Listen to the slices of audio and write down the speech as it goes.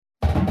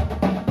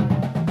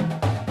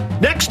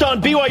Next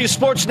on BYU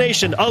Sports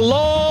Nation,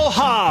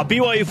 aloha!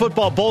 BYU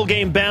football bowl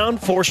game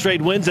bound, 4 straight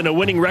wins and a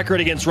winning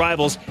record against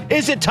rivals.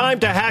 Is it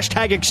time to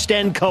hashtag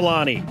extend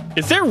Kalani?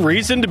 Is there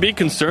reason to be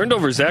concerned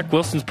over Zach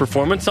Wilson's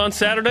performance on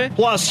Saturday?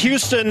 Plus,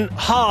 Houston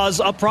has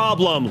a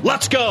problem.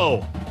 Let's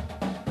go!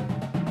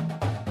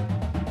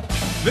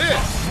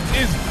 This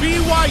is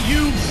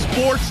BYU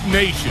Sports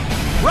Nation,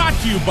 brought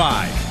to you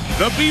by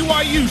the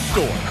BYU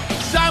Store,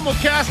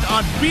 simulcast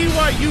on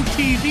BYU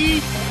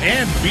TV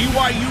and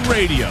BYU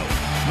Radio.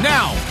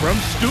 Now, from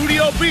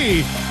Studio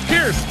B,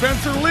 here's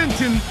Spencer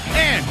Linton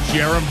and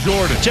Jarom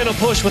Jordan. Gentle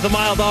push with a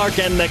mild arc,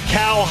 and the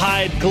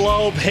cowhide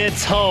globe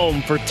hits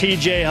home for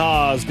TJ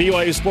Haws.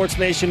 BYU Sports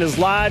Nation is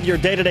live, your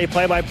day-to-day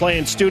play-by-play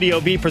in Studio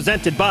B,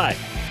 presented by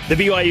the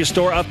BYU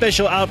Store,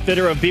 official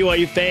outfitter of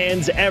BYU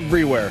fans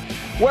everywhere.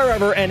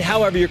 Wherever and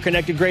however you're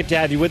connected, great to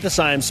have you with us.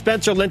 I am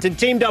Spencer Linton,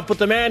 teamed up with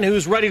the man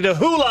who's ready to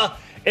hula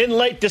in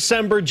late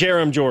December,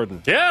 Jarom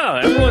Jordan.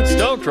 Yeah, everyone's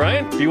stoked,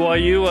 right?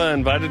 BYU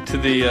invited to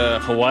the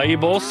Hawaii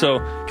Bowl, so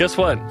guess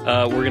what?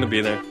 We're going to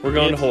be there. We're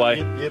going to Hawaii.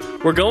 Yep.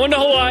 We're going to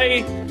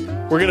Hawaii.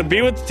 We're going to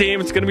be with the team.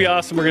 It's going to be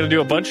awesome. We're going to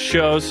do a bunch of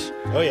shows.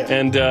 Oh, yeah.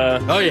 And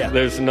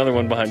there's another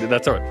one behind it.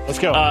 That's all right. Let's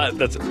go.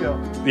 Let's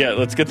go. Yeah,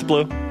 let's get the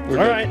blue. All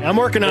right, I'm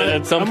working on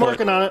it. I'm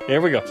working on it. Here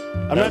we go.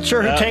 I'm not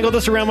sure who tangled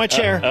this around my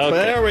chair. Okay. But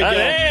there we go.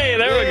 Hey,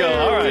 there we go.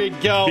 All right.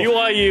 There we go.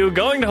 BYU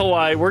going to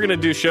Hawaii. We're going to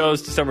do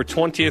shows December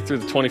 20th through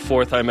the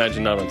 24th. I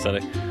imagine not on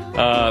Sunday.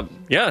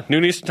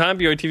 Noon Eastern Time,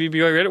 BYU TV,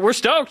 BYU Radio. We're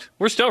stoked.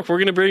 We're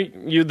going to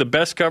bring you the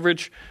best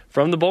coverage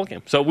from the bowl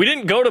game. So we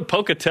didn't go to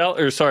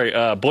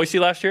Boise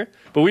last year,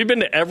 but we've been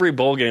to every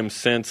bowl game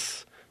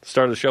since the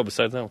start of the show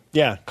besides that one.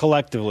 Yeah,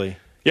 collectively.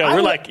 Yeah,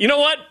 we're like, you know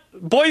what?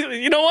 Boys,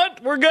 you know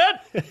what? We're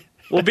good.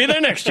 We'll be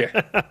there next year.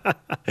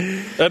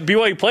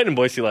 BYU played in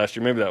Boise last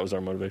year. Maybe that was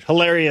our motivation.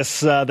 Hilarious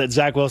that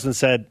Zach Wilson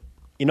said,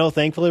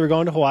 thankfully we're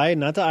going to Hawaii,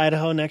 not to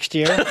Idaho next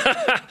year.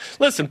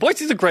 Listen,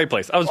 Boise's a great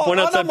place. I was born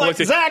outside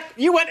Boise. Zach,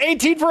 you went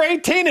 18 for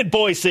 18 at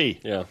Boise.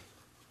 Yeah.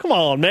 Come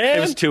on, man.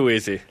 It was too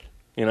easy,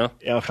 Yeah,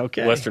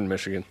 okay. Western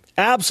Michigan.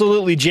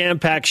 Absolutely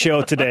jam-packed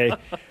show today.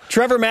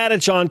 Trevor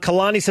Maddich on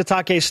Kalani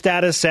Sitake's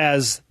status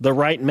as the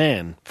right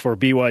man for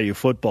BYU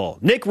football.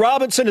 Nick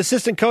Robinson,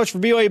 assistant coach for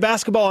BYU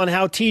basketball, on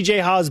how TJ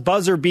Haws'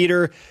 buzzer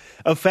beater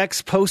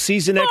affects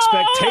postseason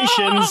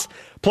expectations.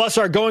 Plus,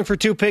 our going for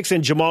 2 picks,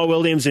 and Jamal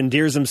Williams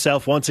endears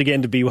himself once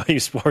again to BYU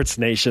Sports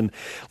Nation.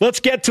 Let's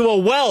get to a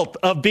wealth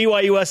of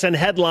BYUSN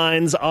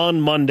headlines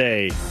on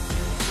Monday.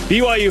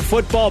 BYU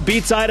football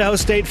beats Idaho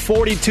State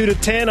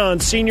 42-10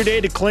 on senior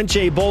day to clinch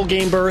a bowl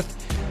game berth,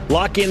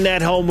 lock in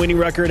that home winning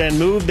record, and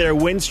move their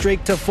win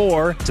streak to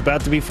 4. It's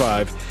about to be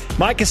 5.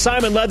 Micah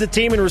Simon led the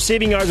team in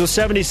receiving yards with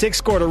 76,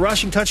 scored a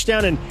rushing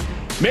touchdown, and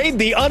made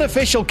the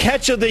unofficial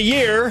catch of the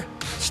year.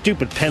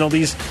 Stupid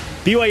penalties.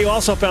 BYU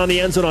also found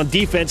the end zone on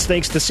defense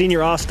thanks to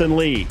senior Austin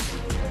Lee.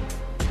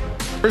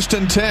 1st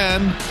and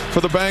 10 for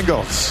the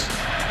Bengals.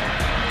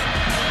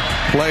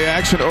 Play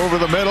action over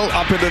the middle,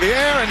 up into the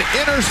air, and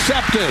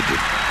intercepted.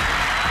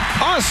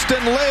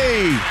 Austin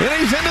Lee, and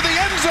he's into the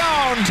end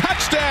zone.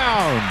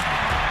 Touchdown.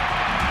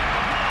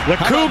 The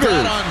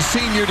Cougars on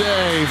senior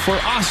day for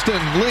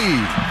Austin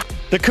Lee.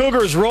 The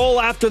Cougars roll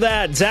after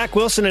that. Zach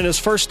Wilson, in his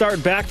first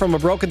start back from a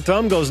broken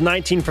thumb, goes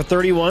 19 for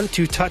 31,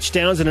 2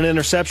 touchdowns and an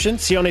interception.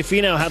 Sione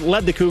Finau had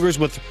led the Cougars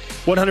with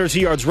 102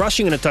 yards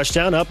rushing and a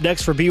touchdown. Up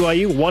next for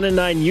BYU,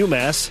 1-9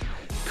 UMass.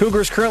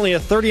 Cougars currently a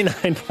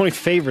 39-point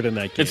favorite in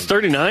that game. It's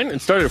 39?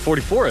 It started at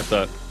 44, I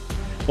thought.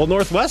 Well,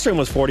 Northwestern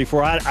was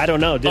 44. I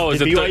don't know. Did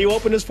BYU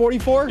open as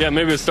 44? Yeah,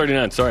 maybe it's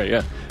 39. Sorry,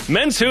 yeah.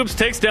 Men's Hoops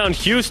takes down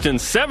Houston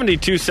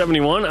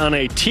 72-71 on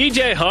a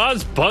TJ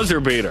Haws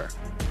buzzer beater.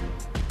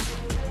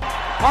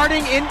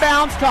 Harding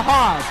inbounds to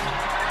Haws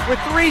with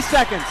 3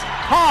 seconds.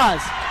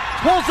 Haws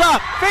pulls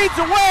up, fades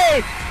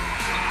away.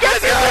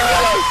 Gets it!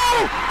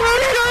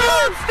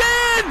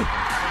 Houston!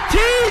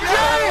 TJ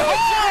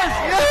Haws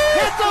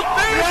hits a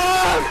fade!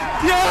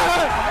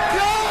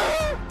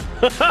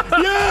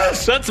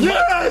 Yes!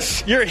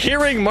 Yes! You're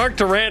hearing Mark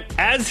Durant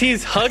as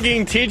he's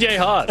hugging TJ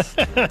Haws.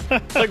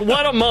 Like,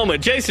 what a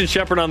moment. Jason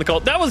Shepard on the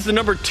call. That was the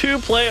number 2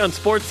 play on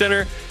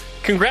SportsCenter.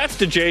 Congrats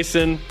to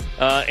Jason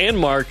and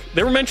Mark.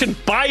 They were mentioned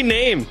by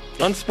name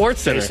on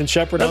SportsCenter. Jason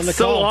Shepard on the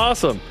call. That's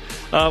so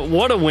awesome.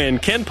 What a win.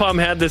 Ken Pom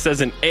had this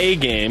as an A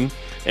game,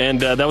 and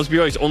that was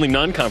BYU's only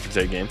non-conference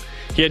A game.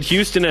 He had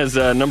Houston as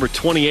number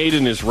 28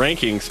 in his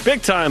rankings.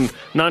 Big-time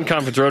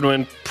non-conference road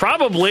win.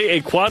 Probably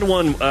a quad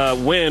one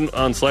win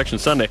on Selection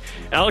Sunday.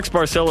 Alex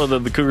Barcelo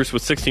led the Cougars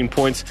with 16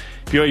 points.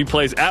 BYU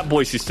plays at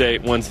Boise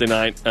State Wednesday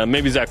night.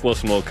 Maybe Zach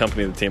Wilson will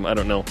accompany the team. I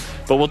don't know.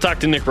 But we'll talk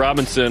to Nick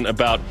Robinson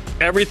about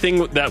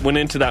everything that went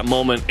into that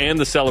moment and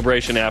the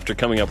celebration after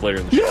coming up later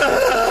in the show.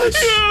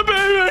 Yes! Yeah,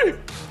 baby!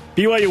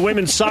 BYU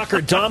women's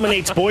soccer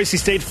dominates Boise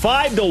State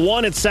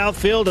 5-1 at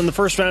Southfield in the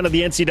first round of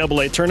the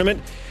NCAA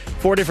tournament.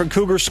 4 different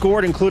Cougars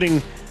scored,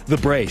 including the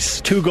brace.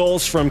 2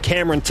 goals from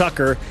Cameron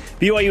Tucker.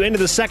 BYU into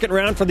the second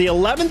round for the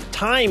 11th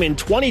time in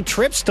 20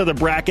 trips to the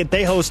bracket.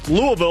 They host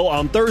Louisville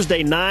on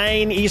Thursday,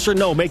 9 Eastern.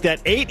 No, make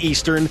that 8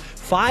 Eastern,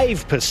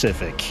 5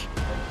 Pacific.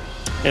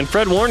 And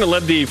Fred Warner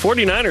led the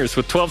 49ers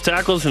with 12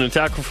 tackles and a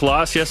tackle for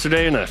loss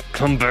yesterday in a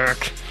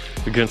comeback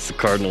against the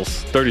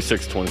Cardinals,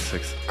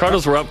 36-26.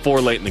 Cardinals were up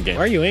 4 late in the game.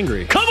 Why are you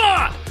angry? Come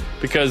on!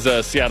 Because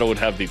Seattle would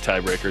have the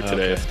tiebreaker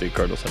today if the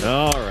Cardinals had it.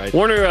 All right.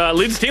 Warner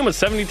leads the team with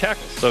 70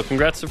 tackles, so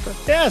congrats to Fred.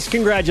 Yes,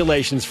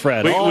 congratulations,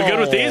 Fred. We good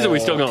with these, or are we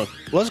still going?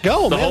 Let's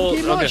go, man.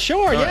 Okay.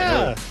 Sure, All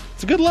yeah. right.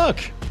 It's a good look.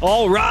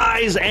 All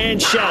rise and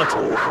shout.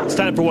 It's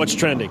time for What's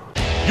Trending.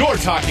 You're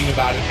talking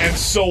about it, and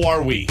so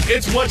are we.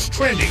 It's What's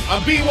Trending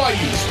on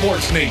BYU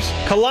Sports Nation.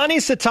 Kalani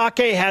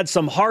Sitake had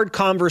some hard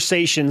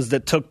conversations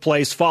that took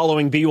place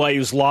following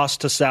BYU's loss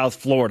to South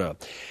Florida.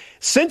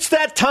 Since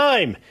that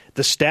time,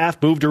 the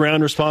staff moved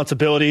around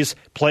responsibilities.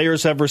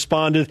 Players have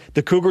responded.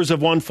 The Cougars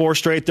have won 4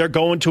 straight. They're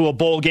going to a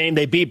bowl game.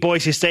 They beat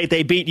Boise State.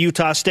 They beat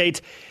Utah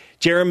State.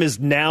 Jarom, is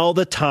now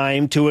the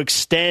time to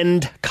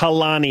extend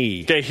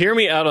Kalani. Okay, hear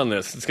me out on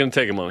this. It's going to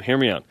take a moment. Hear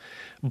me out.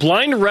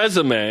 Blind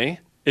resume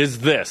is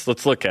this.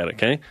 Let's look at it,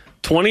 okay?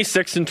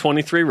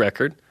 26-23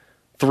 record.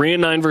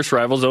 3-9 versus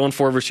rivals.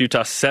 0-4 versus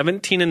Utah.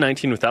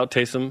 17-19 without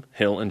Taysom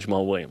Hill and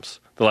Jamal Williams.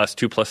 The last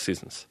 2+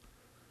 seasons.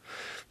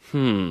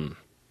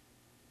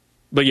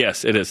 But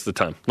yes, it is the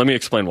time. Let me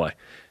explain why.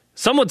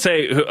 Some would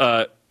say,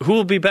 who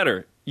will be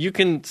better? You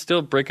can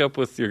still break up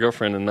with your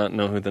girlfriend and not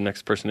know who the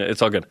next person is.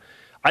 It's all good.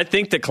 I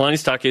think that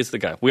Kalani Sitake is the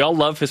guy. We all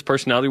love his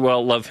personality. We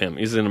all love him.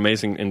 He's an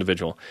amazing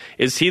individual.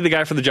 Is he the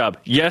guy for the job?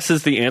 Yes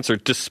is the answer,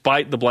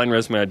 despite the blind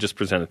resume I just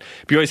presented.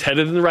 BYU's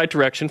headed in the right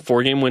direction,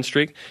 4-game win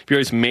streak.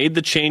 BYU's made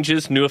the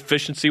changes, new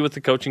efficiency with the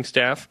coaching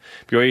staff.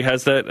 BYU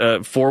has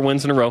that 4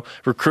 wins in a row.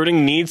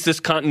 Recruiting needs this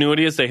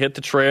continuity as they hit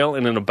the trail,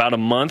 and in about a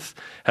month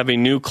have a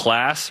new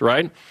class,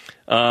 right?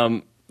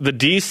 The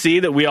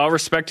DC that we all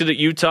respected at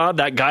Utah,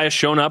 that guy has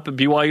shown up at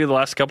BYU the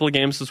last couple of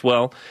games as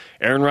well.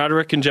 Aaron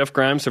Roderick and Jeff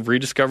Grimes have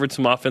rediscovered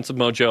some offensive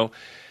mojo.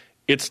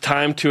 It's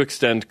time to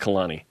extend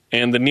Kalani.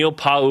 And the Neil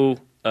Pau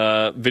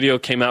video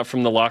came out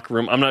from the locker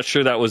room. I'm not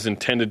sure that was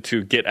intended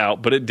to get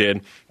out, but it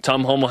did.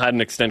 Tom Holmoe had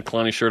an extend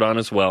Kalani shirt on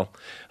as well.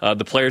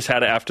 The players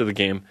had it after the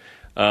game.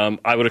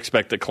 I would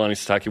expect that Kalani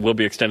Sitake will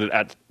be extended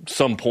at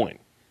some point.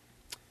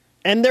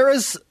 And there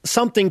is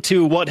something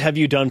to what have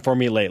you done for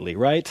me lately,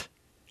 right?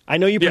 I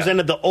know you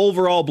presented the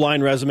overall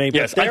blind resume, but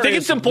yes, I think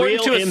it's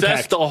important to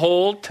assess the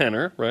whole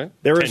tenor, right?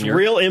 There is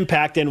real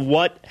impact in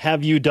what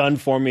have you done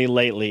for me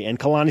lately. And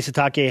Kalani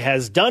Sitake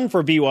has done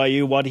for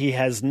BYU what he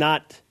has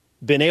not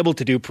been able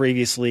to do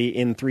previously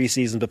in 3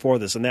 seasons before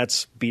this, and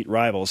that's beat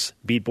rivals.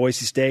 Beat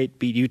Boise State,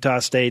 beat Utah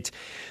State.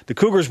 The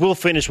Cougars will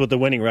finish with the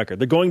winning record.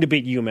 They're going to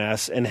beat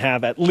UMass and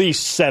have at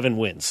least 7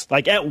 wins.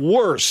 Like, at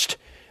worst,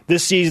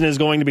 this season is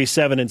going to be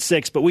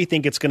 7-6, but we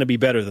think it's going to be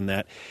better than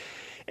that.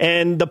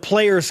 And the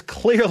players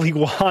clearly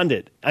want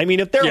it. I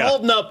mean, if they're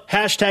holding up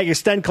hashtag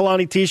Extend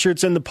Kalani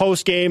t-shirts in the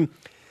postgame,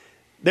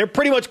 they're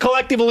pretty much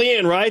collectively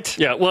in, right?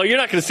 Yeah, well, you're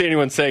not going to see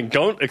anyone saying,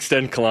 don't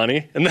extend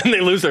Kalani, and then they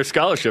lose their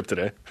scholarship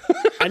today.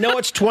 I know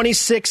it's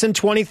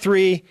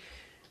 26-23.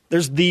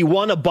 There's the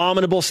one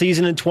abominable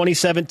season in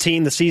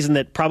 2017, the season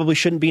that probably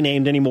shouldn't be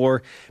named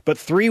anymore, but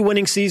 3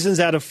 winning seasons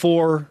out of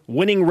 4,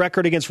 winning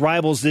record against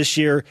rivals this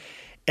year.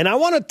 And I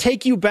want to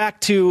take you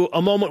back to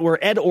a moment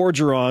where Ed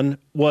Orgeron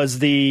was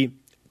the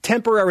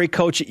temporary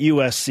coach at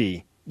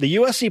USC. The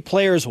USC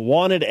players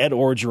wanted Ed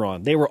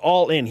Orgeron. They were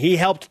all in. He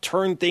helped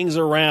turn things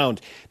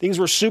around. Things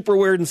were super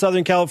weird in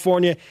Southern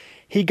California.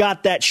 He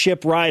got that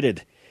ship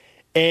righted,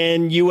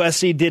 and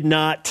USC did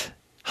not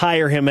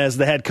hire him as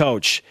the head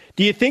coach.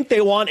 Do you think they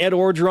want Ed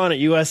Orgeron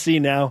at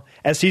USC now,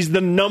 as he's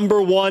the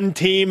number 1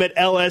 team at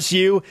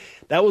LSU?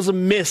 That was a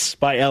miss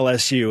by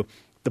LSU.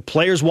 The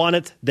players want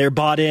it. They're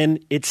bought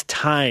in. It's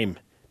time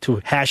to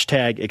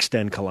hashtag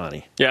Extend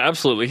Kalani. Yeah,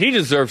 absolutely. He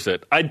deserves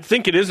it. I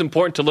think it is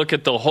important to look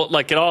at the whole,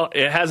 like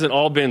it hasn't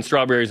all been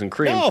strawberries and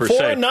cream per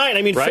se. 4-9.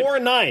 I mean, right?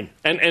 4-9.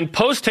 And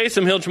post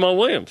Taysom Hill, Jamal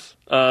Williams,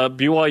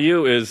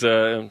 BYU is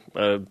a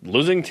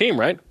losing team,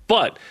 right?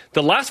 But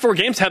the last 4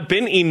 games have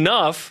been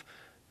enough,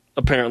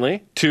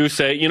 apparently, to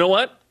say, you know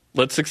what?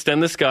 Let's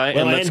extend this guy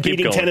and let's keep going.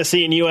 Beating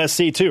Tennessee and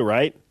USC too,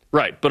 right?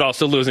 Right, but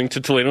also losing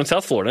to Toledo and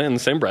South Florida in the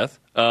same breath.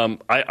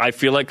 I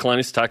feel like Kalani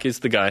Sitake is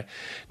the guy.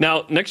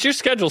 Now, next year's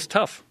schedule's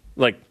tough.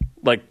 Like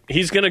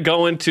he's going to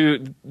go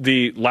into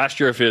the last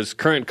year of his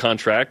current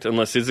contract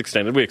unless he's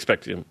extended. We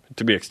expect him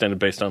to be extended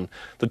based on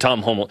the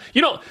Tom Holmoe.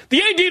 You know,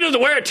 the AD doesn't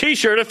wear a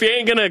T-shirt if you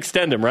ain't going to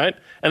extend him, right?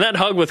 And that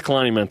hug with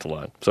Kalani meant a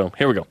lot. So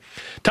here we go.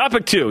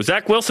 Topic 2.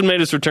 Zach Wilson made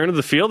his return to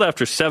the field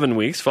after 7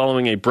 weeks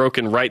following a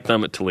broken right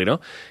thumb at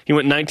Toledo. He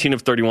went 19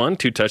 of 31,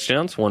 2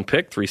 touchdowns, 1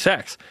 pick, 3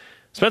 sacks.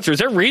 Spencer, is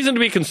there reason to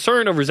be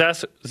concerned over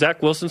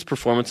Zach Wilson's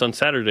performance on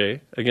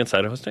Saturday against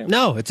Idaho State?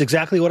 No, it's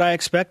exactly what I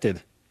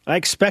expected. I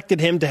expected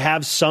him to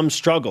have some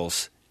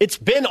struggles. It's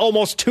been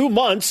almost 2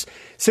 months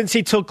since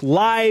he took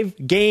live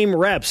game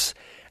reps.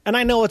 And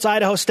I know it's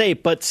Idaho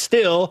State, but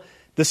still,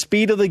 the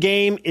speed of the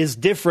game is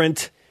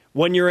different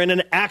when you're in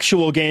an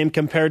actual game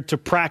compared to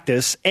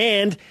practice.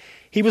 And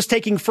he was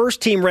taking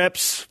first-team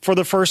reps for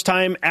the first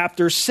time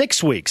after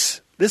 6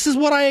 weeks. This is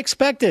what I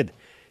expected.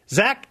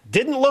 Zach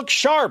didn't look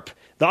sharp.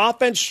 The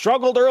offense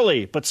struggled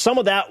early, but some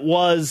of that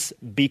was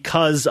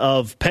because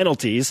of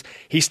penalties.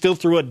 He still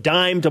threw a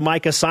dime to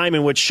Micah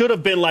Simon, which should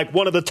have been like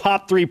one of the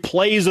top 3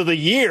 plays of the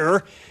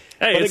year.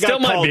 Hey, it still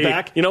might be.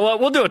 Back. You know what?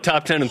 We'll do a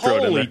top 10 and throw it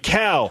in there. Holy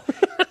cow.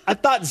 I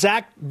thought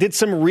Zach did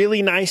some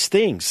really nice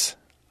things.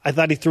 I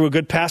thought he threw a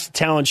good pass to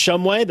Talon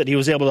Shumway that he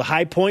was able to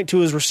high point to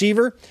his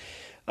receiver.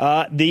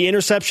 The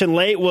interception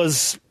late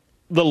was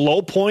the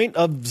low point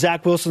of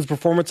Zach Wilson's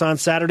performance on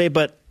Saturday,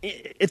 but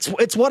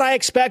it's what I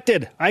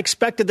expected. I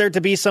expected there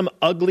to be some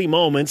ugly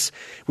moments.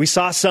 We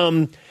saw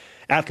some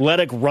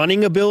athletic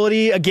running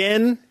ability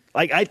again.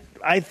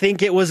 I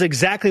think it was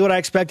exactly what I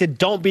expected.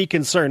 Don't be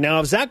concerned. Now,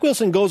 if Zach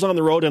Wilson goes on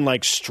the road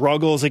and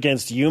struggles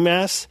against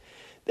UMass,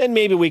 then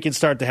maybe we can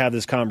start to have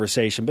this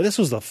conversation. But this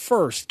was the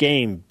first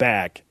game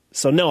back.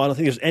 So, no, I don't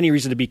think there's any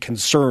reason to be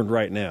concerned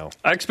right now.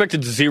 I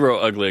expected 0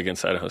 ugly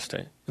against Idaho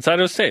State. It's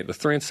Idaho State. They're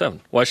 3-7.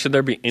 Why should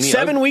there be any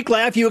 7-week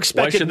laugh, you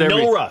expected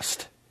no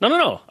rust.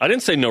 No. I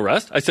didn't say no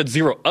rust. I said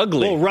 0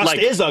 ugly. Well, rust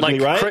is ugly,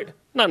 right?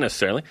 Not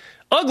necessarily.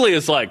 Ugly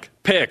is like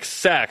picks,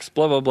 sacks,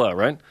 blah, blah, blah,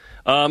 right?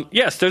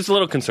 Yes, there's a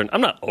little concern.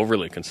 I'm not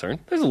overly concerned.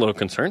 There's a little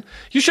concern.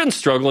 You shouldn't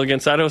struggle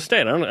against Idaho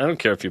State. I don't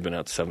care if you've been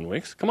out 7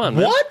 weeks. Come on,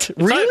 man. What?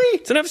 Really?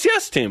 It's an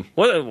FCS team.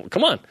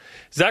 Come on.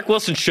 Zach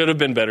Wilson should have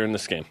been better in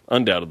this game,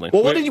 undoubtedly.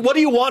 Well, what do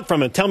you want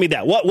from him? Tell me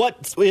that.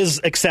 What is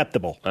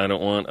acceptable? I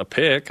don't want a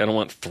pick. I don't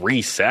want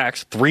 3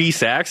 sacks. 3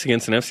 sacks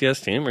against an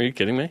FCS team? Are you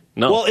kidding me?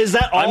 No. Well, is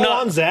that all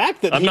on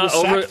Zach that he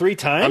was sacked 3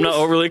 times? I'm not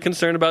overly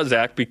concerned about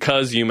Zach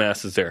because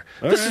UMass is there.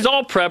 This is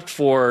all prepped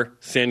for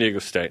San Diego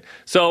State.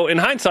 So in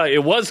hindsight,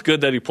 it was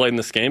good that he played in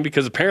this game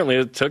because apparently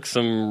it took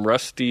some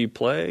rusty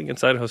play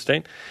against Idaho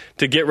State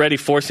to get ready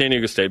for San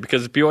Diego State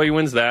because if BYU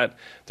wins that,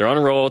 they're on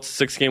a roll.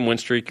 It's a 6-game win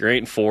streak. You're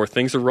 8-4.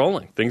 Things are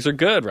rolling. Things are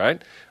good,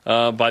 right?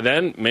 By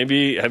then,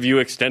 maybe have you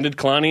extended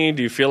Kalani?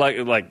 Do you feel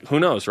like who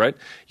knows, right?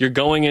 You're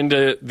going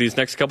into these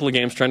next couple of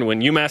games trying to win.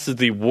 UMass is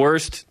the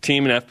worst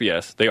team in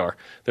FBS. They are.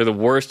 They're the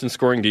worst in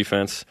scoring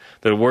defense.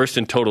 They're the worst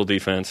in total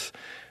defense.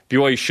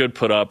 BYU should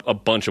put up a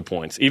bunch of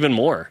points, even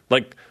more.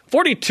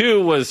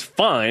 42 was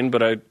fine,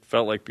 but I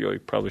felt like BYU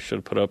probably should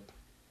have put up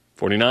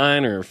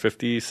 49 or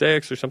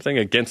 56 or something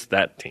against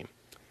that team.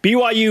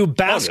 BYU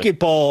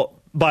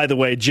basketball, by the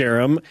way,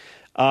 Jarom,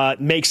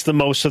 makes the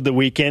most of the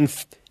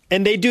weekend.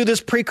 And they do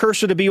this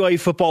precursor to BYU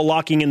football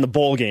locking in the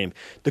bowl game.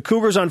 The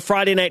Cougars on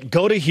Friday night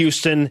go to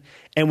Houston,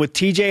 and with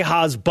TJ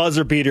Haas'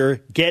 buzzer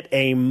beater, get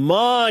a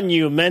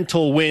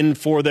monumental win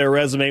for their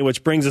resume,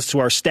 which brings us to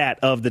our stat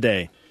of the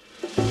day.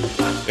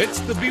 It's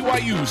the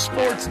BYU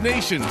Sports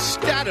Nation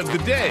stat of the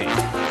day.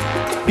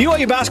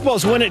 BYU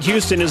basketball's win at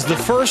Houston is the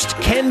first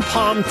Ken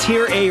Pom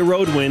Tier A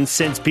road win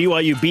since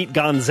BYU beat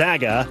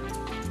Gonzaga,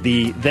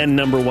 the then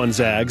number 1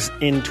 Zags,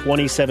 in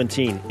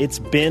 2017. It's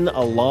been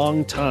a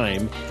long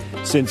time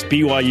since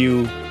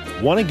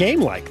BYU won a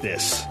game like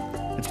this.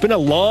 It's been a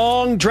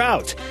long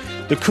drought.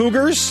 The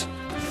Cougars,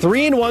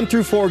 3-1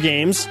 through 4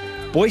 games.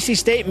 Boise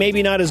State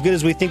maybe not as good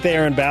as we think they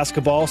are in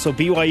basketball, so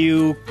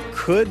BYU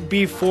could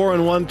be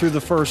 4-1 through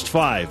the first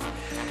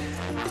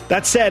 5.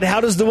 That said,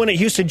 how does the win at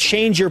Houston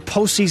change your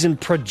postseason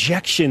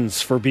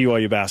projections for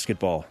BYU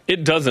basketball?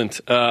 It doesn't.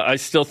 I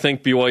still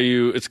think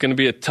BYU, it's going to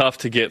be tough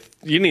to get.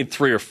 You need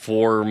 3 or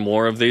 4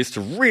 more of these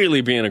to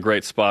really be in a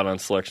great spot on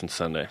Selection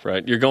Sunday,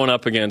 right? You're going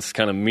up against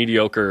kind of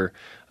mediocre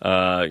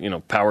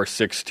Power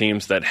 6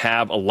 teams that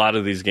have a lot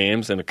of these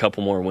games and a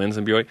couple more wins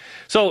than BYU.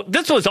 So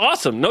this was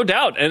awesome, no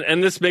doubt.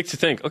 And this makes you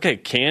think, okay,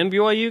 can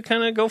BYU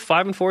kind of go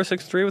 5-4,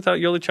 6-3 without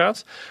Yoli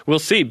Childs? We'll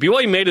see.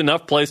 BYU made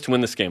enough plays to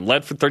win this game.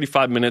 Led for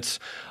 35 minutes,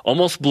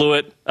 almost blew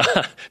it.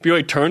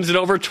 BYU turns it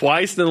over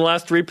twice in the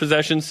last 3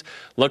 possessions.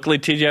 Luckily,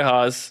 TJ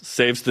Haas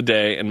saves the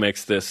day and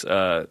makes this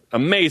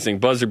amazing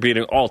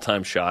buzzer-beating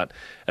all-time shot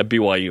at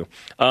BYU.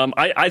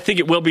 I think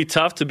it will be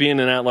tough to be in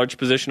an at-large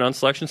position on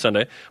Selection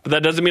Sunday, but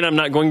that doesn't mean I'm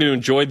not going to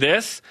enjoy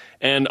this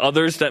and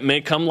others that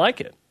may come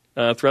like it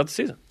throughout the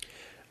season.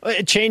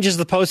 It changes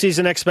the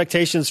postseason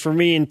expectations for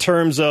me in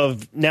terms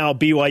of now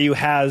BYU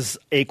has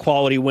a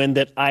quality win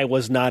that I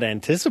was not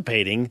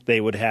anticipating they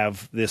would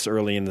have this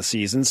early in the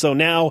season. So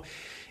now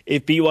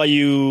if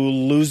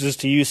BYU loses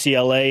to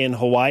UCLA in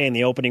Hawaii in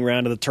the opening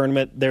round of the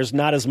tournament, there's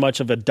not as much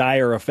of a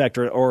dire effect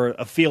or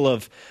a feel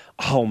of,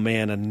 oh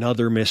man,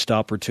 another missed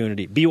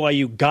opportunity.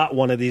 BYU got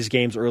one of these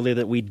games earlier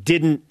that we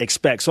didn't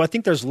expect. So I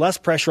think there's less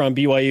pressure on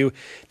BYU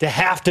to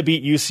have to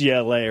beat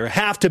UCLA or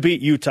have to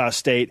beat Utah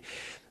State.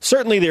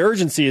 Certainly the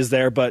urgency is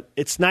there, but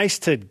it's nice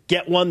to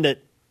get one that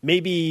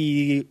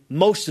maybe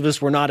most of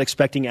us were not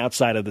expecting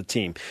outside of the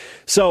team.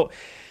 So,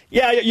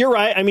 yeah, you're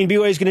right. I mean,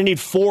 BYU is going to need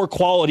 4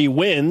 quality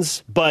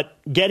wins, but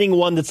getting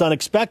one that's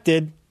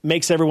unexpected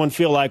makes everyone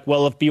feel like,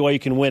 well, if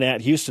BYU can win at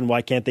Houston,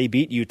 why can't they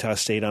beat Utah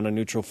State on a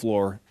neutral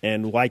floor?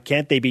 And why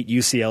can't they beat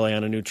UCLA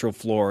on a neutral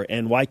floor?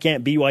 And why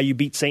can't BYU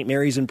beat St.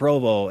 Mary's in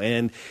Provo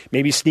and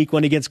maybe sneak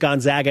one against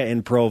Gonzaga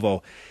in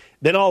Provo?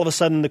 Then all of a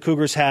sudden the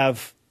Cougars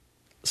have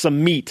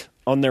some meat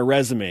on their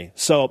resume.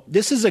 So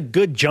this is a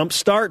good jump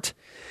start,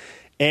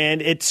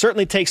 and it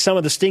certainly takes some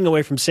of the sting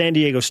away from San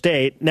Diego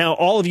State. Now,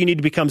 all of you need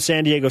to become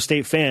San Diego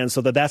State fans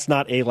so that that's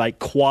not a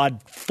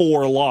quad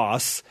 4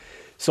 loss.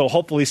 So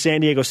hopefully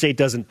San Diego State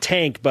doesn't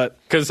tank. But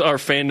because our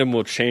fandom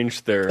will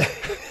change their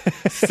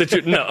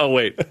situation. No,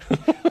 wait.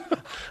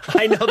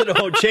 I know that it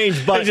won't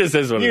change, but it just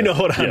is what you know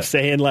what I'm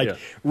saying. Like,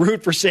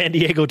 root for San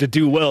Diego to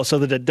do well so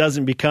that it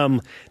doesn't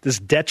become this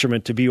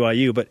detriment to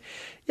BYU. But,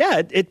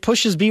 yeah, it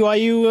pushes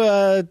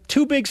BYU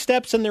 2 big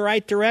steps in the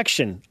right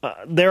direction.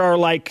 There are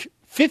like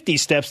 50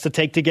 steps to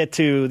take to get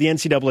to the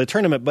NCAA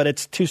tournament, but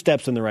it's 2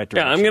 steps in the right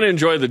direction. Yeah, I'm going to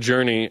enjoy the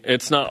journey.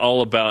 It's not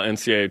all about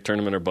NCAA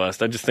tournament or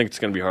bust. I just think it's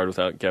going to be hard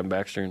without Gavin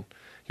Baxter and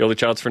Yoli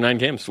Childs for 9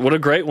 games. What a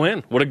great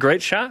win. What a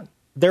great shot.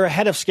 They're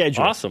ahead of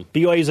schedule. Awesome.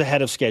 BYU's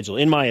ahead of schedule,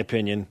 in my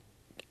opinion.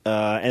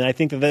 And I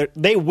think that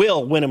they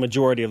will win a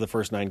majority of the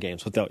first 9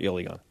 games without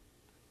Yoli gone.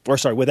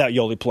 Without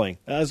Yoli playing.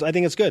 I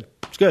think it's good.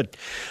 It's good.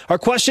 Our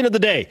question of the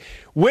day.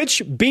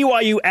 Which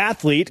BYU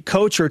athlete,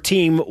 coach, or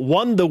team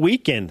won the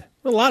weekend?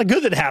 A lot of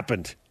good that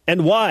happened.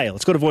 And why?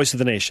 Let's go to Voice of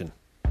the Nation.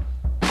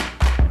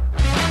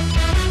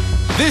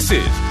 This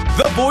is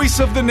the Voice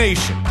of the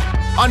Nation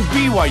on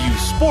BYU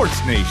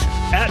Sports Nation.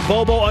 At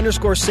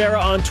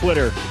Bobo_Sarah on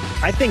Twitter.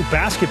 I think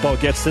basketball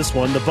gets this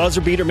one. The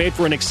buzzer beater made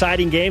for an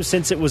exciting game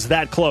since it was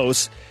that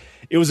close.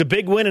 It was a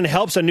big win and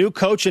helps a new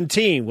coach and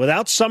team,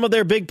 without some of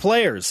their big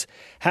players,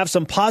 have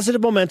some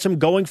positive momentum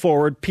going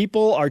forward.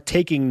 People are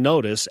taking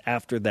notice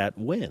after that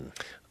win.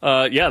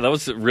 Yeah, that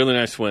was a really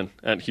nice win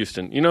at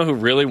Houston. You know who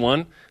really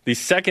won? The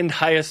second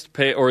highest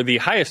paid, or the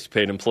highest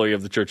paid employee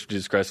of the Church of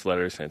Jesus Christ of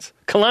Latter-day Saints,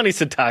 Kalani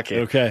Sitake.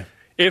 Okay.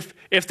 If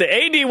the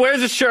AD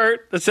wears a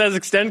shirt that says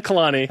 "Extend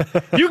Kalani,"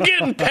 you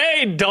getting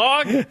paid,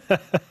 dog.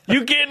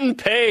 You getting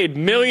paid.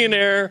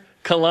 Millionaire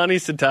Kalani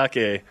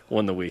Sitake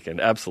won the weekend.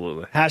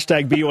 Absolutely.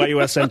 Hashtag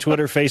BYUSN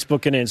Twitter,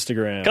 Facebook, and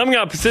Instagram. Coming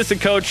up,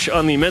 assistant coach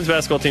on the men's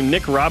basketball team,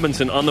 Nick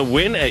Robinson, on the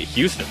win at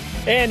Houston.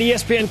 And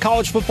ESPN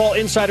college football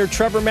insider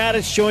Trevor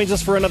Matich joins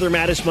us for another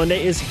Matich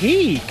Monday. Is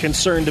he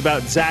concerned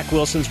about Zach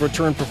Wilson's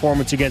return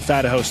performance against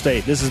Idaho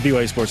State? This is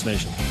BYU Sports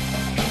Nation.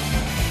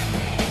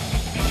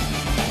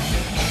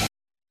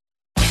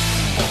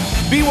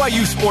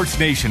 BYU Sports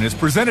Nation is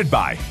presented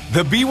by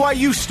The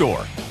BYU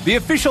Store, the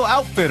official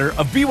outfitter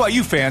of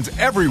BYU fans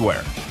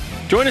everywhere.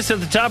 Join us at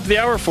the top of the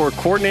hour for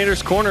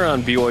Coordinator's Corner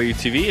on BYU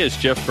TV as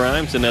Jeff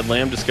Grimes and Ed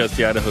Lamb discuss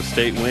the Idaho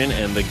State win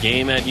and the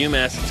game at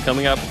UMass. It's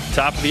coming up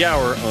top of the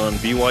hour on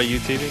BYU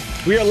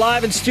TV. We are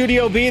live in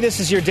Studio B. This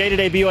is your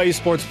day-to-day BYU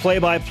Sports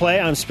play-by-play.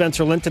 I'm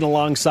Spencer Linton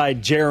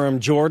alongside Jarom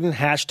Jordan.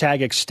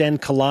 Hashtag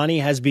Extend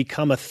Kalani has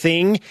become a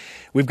thing.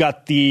 We've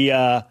got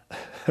the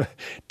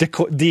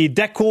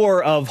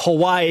decor of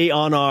Hawaii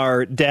on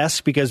our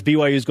desk because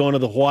BYU is going to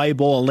the Hawaii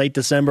Bowl in late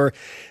December.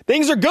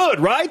 Things are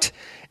good, right?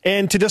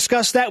 And to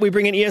discuss that, we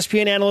bring in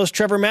ESPN analyst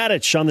Trevor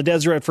Matich on the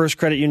Deseret First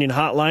Credit Union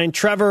hotline.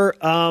 Trevor,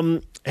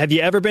 have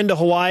you ever been to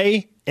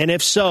Hawaii? And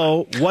if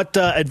so, what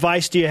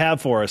advice do you have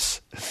for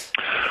us?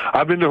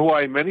 I've been to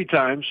Hawaii many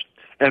times,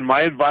 and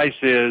my advice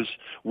is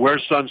wear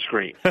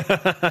sunscreen.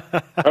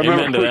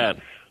 Amen to that.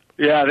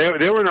 Yeah,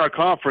 they were in our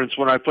conference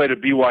when I played at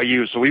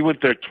BYU, so we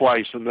went there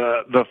twice. And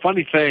the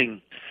funny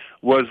thing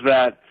was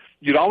that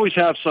you'd always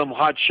have some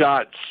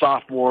hotshot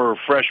sophomore or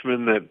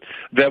freshman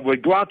that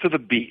would go out to the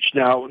beach.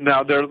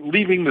 Now they're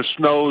leaving the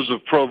snows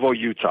of Provo,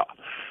 Utah.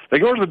 They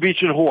go to the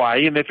beach in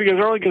Hawaii, and they figure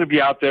they're only going to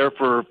be out there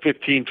for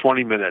 15,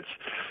 20 minutes.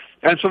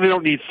 And so they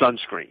don't need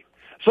sunscreen.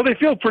 So they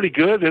feel pretty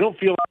good. They don't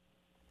feel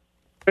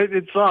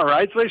it's all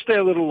right. So they stay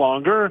a little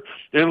longer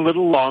and a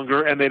little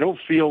longer, and they don't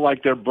feel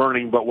like they're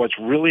burning. But what's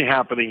really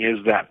happening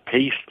is that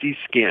pasty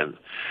skin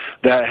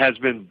that has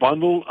been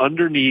bundled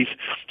underneath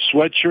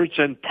sweatshirts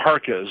and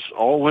parkas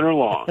all winter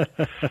long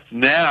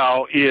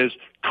now is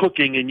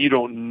cooking, and you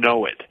don't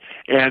know it.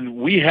 And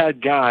we had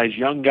guys,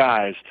 young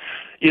guys,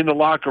 in the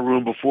locker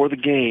room before the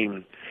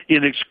game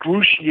in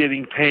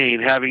excruciating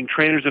pain, having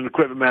trainers and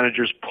equipment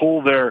managers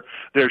pull their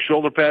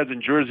shoulder pads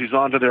and jerseys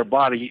onto their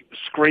body,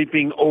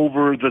 scraping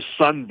over the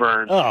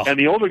sunburn. Oh. And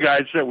the older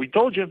guys said, we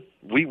told you.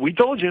 We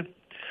told you.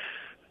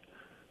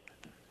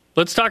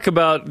 Let's talk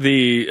about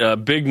the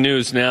big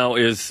news now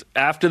is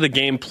after the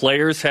game,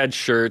 players had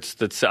shirts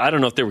that said, I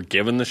don't know if they were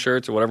given the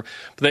shirts or whatever,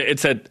 but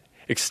it said,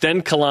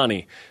 Extend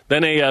Kalani.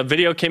 Then a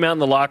video came out in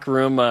the locker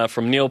room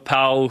from Neil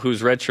Powell,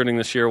 who's redshirting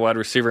this year, wide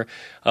receiver,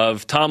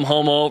 of Tom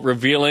Homo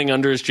revealing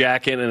under his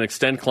jacket an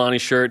Extend Kalani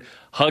shirt,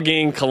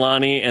 hugging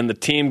Kalani, and the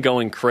team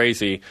going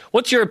crazy.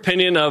 What's your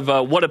opinion of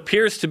what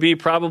appears to be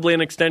probably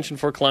an extension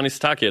for Kalani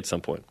Sitake at some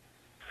point?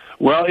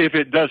 Well, if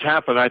it does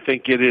happen, I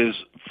think it is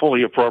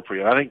fully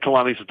appropriate. I think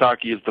Kalani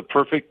Sitake is the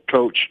perfect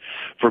coach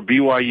for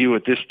BYU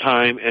at this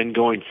time and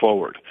going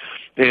forward.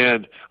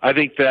 And I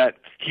think that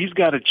he's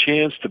got a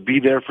chance to be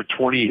there for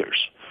 20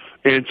 years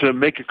and to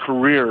make a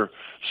career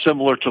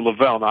similar to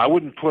Lavelle. Now, I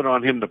wouldn't put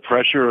on him the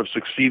pressure of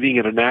succeeding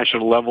at a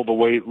national level the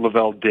way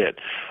Lavelle did.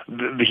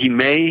 He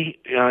may,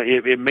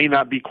 it may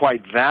not be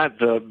quite that.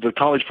 The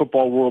college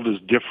football world is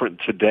different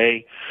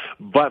today.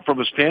 But from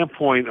a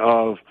standpoint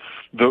of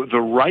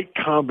the right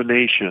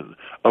combination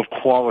of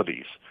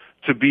qualities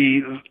to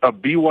be a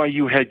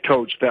BYU head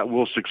coach that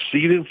will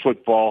succeed in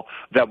football,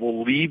 that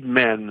will lead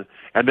men,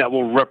 and that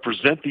will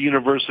represent the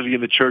university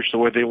and the church the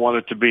way they want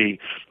it to be,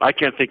 I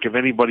can't think of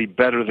anybody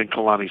better than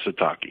Kalani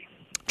Sitake.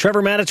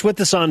 Trevor Matich with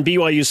us on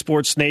BYU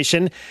Sports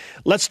Nation.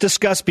 Let's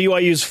discuss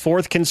BYU's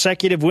fourth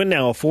consecutive win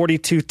now, a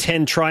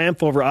 42-10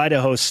 triumph over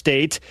Idaho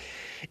State.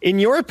 In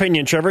your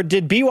opinion, Trevor,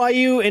 did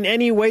BYU in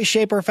any way,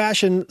 shape, or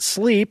fashion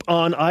sleep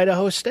on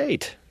Idaho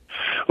State?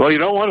 Well, you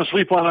don't want to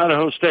sleep on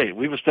Idaho State.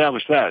 We've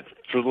established that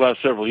for the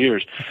last several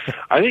years.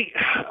 I think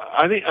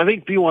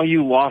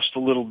BYU lost a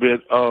little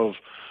bit of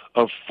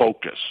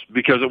focus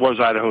because it was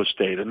Idaho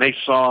State, and they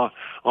saw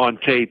on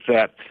tape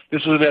that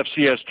this was an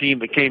FCS team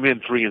that came in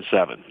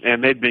 3-7,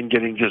 and they'd been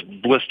getting just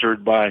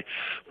blistered by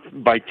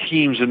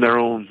teams in their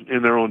own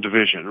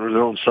division or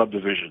their own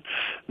subdivision,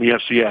 the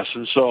FCS.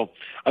 And so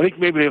I think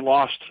maybe they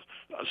lost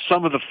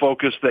some of the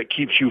focus that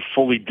keeps you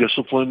fully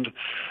disciplined.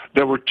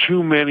 There were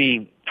too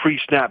many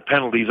pre-snap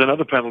penalties and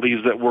other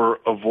penalties that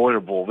were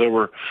avoidable. There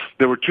were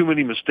too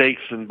many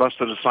mistakes and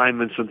busted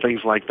assignments and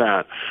things like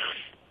that.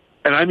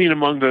 And I mean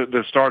among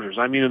the starters.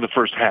 I mean in the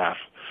first half.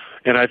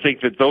 And I think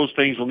that those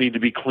things will need to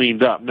be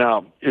cleaned up.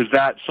 Now, is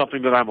that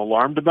something that I'm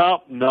alarmed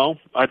about? No.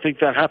 I think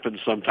that happens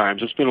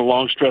sometimes. It's been a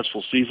long,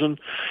 stressful season,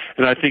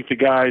 and I think the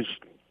guys,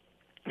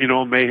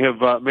 may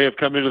have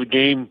come into the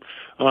game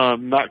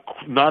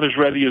not as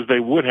ready as they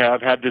would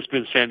have had this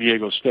been San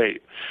Diego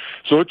State.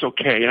 So it's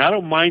okay. And I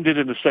don't mind it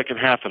in the second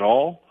half at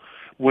all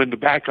when the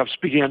backups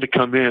began to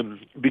come in,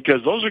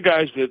 because those are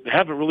guys that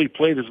haven't really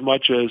played as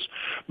much as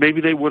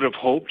maybe they would have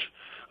hoped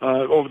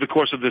over the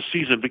course of this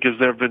season, because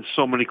there have been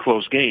so many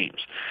close games.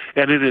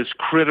 And it is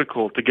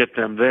critical to get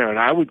them there. And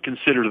I would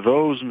consider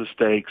those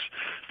mistakes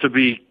to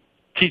be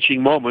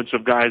teaching moments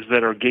of guys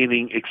that are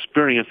gaining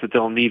experience that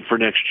they'll need for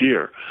next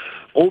year.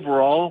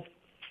 Overall,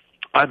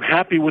 I'm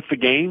happy with the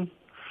game.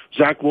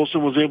 Zach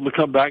Wilson was able to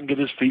come back and get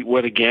his feet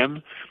wet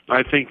again.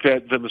 I think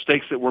that the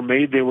mistakes that were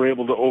made, they were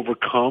able to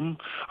overcome.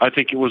 I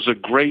think it was a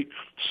great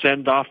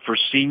send-off for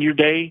Senior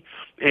Day.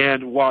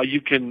 And while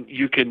you can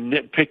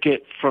nitpick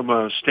it from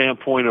a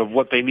standpoint of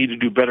what they need to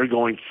do better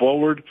going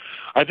forward,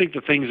 I think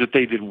the things that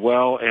they did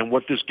well and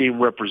what this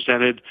game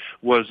represented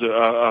was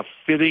a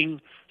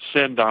fitting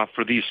send-off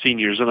for these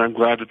seniors, and I'm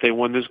glad that they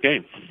won this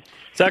game.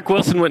 Zach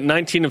Wilson went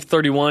 19 of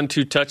 31,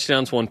 2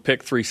 touchdowns, 1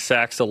 pick, 3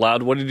 sacks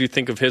allowed. What did you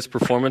think of his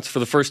performance for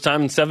the first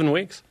time in 7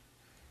 weeks?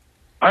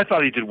 I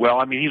thought he did well.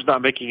 I mean, he's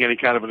not making any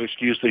kind of an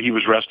excuse that he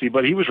was rusty,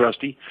 but he was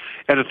rusty.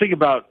 And the thing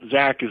about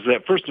Zach is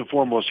that, first and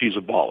foremost, he's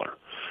a baller.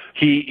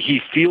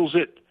 He feels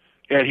it,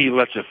 and he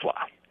lets it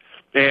fly.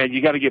 And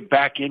you got to get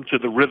back into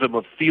the rhythm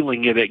of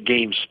feeling it at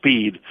game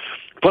speed.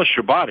 Plus,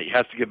 your body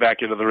has to get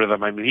back into the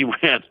rhythm. I mean, he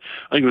ran,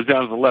 I think it was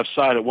down to the left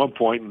side at one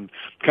point, and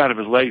kind of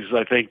his legs,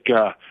 I think,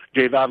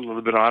 gave out a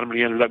little bit on him, and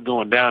he ended up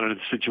going down in a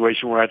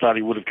situation where I thought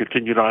he would have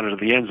continued on into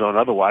the end zone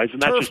otherwise.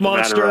 And that's Turf just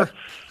monster. A matter of,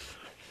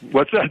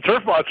 what's that?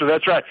 Turf monster,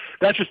 that's right.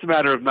 That's just a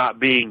matter of not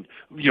being,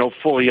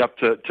 fully up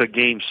to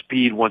game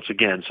speed once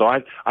again. So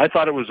I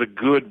thought it was a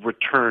good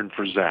return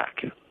for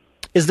Zach.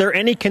 Is there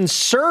any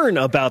concern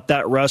about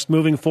that rust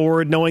moving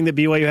forward, knowing that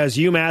BYU has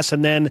UMass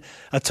and then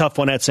a tough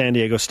one at San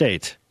Diego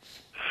State?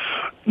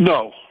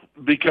 No,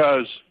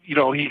 because, he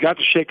got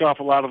to shake off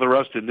a lot of the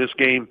rust in this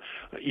game.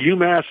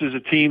 UMass is a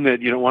team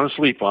that you don't want to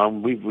sleep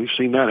on. We've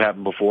seen that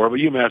happen before, but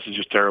UMass is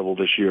just terrible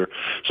this year.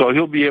 So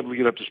he'll be able to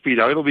get up to speed.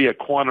 Now, it'll be a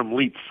quantum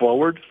leap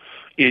forward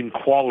in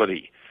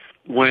quality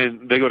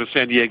when they go to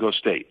San Diego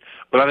State.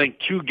 But I think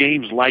 2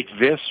 games like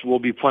this will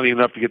be plenty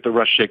enough to get the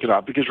rust shaken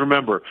off. Because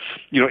remember,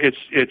 it's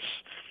I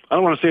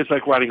don't want to say it's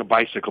like riding a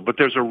bicycle, but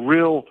there's a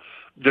real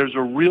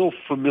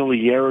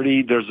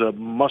familiarity. There's a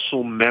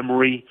muscle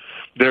memory.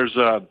 There's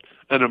an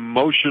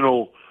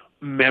emotional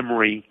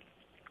memory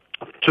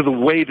to the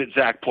way that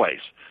Zach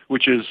plays,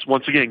 which is,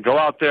 once again, go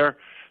out there,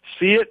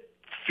 see it,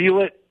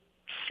 feel it,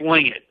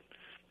 sling it.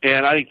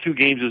 And I think 2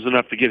 games is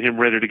enough to get him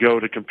ready to go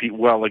to compete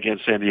well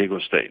against San Diego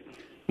State.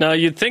 Now,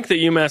 you'd think that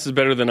UMass is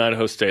better than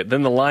Idaho State.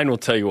 Then the line will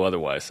tell you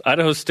otherwise.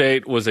 Idaho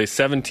State was a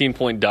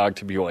 17-point dog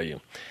to BYU.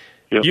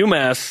 Yep.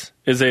 UMass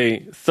is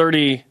a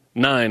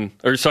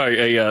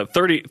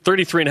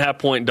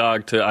 33.5-point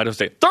dog to Idaho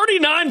State.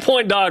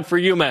 39-point dog for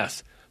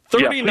UMass.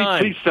 39. Yeah,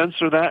 please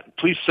censor that.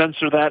 Please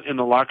censor that in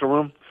the locker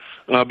room.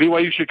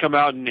 BYU should come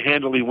out and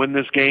handily win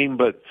this game,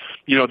 but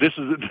this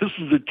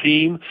is a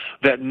team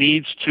that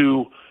needs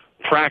to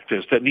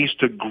practice, that needs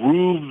to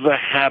groove the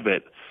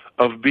habit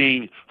of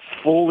being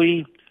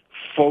fully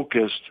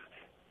focused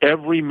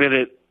every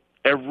minute,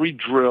 every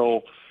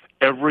drill,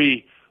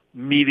 every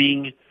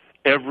meeting,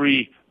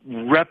 every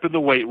rep in the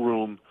weight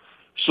room,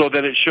 so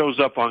that it shows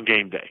up on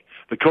game day.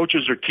 The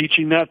coaches are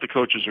teaching that. The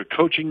coaches are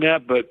coaching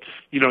that. But,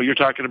 you're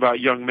talking about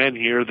young men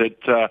here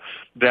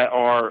that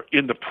are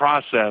in the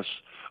process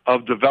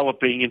of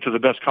developing into the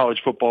best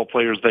college football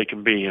players they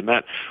can be. And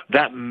that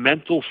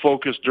mental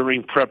focus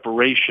during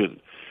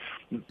preparation,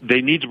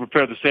 they need to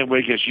prepare the same way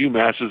against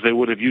UMass as they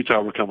would if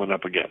Utah were coming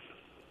up again.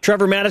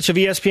 Trevor Matich of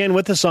ESPN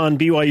with us on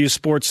BYU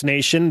Sports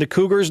Nation. The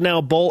Cougars now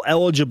bowl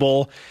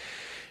eligible.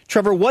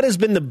 Trevor, what has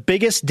been the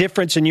biggest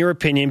difference, in your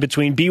opinion,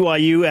 between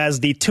BYU as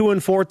the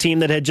 2-4 team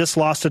that had just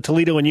lost to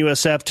Toledo and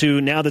USF to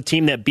now the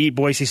team that beat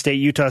Boise State,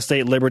 Utah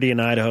State, Liberty,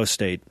 and Idaho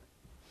State?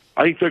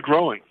 I think they're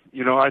growing.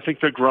 I think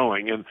they're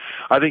growing. And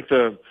I think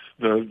the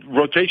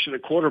rotation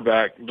at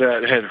quarterback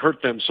that had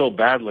hurt them so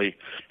badly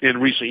in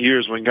recent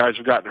years when guys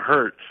have gotten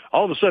hurt.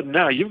 All of a sudden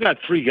now you've got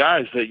three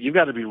guys that you've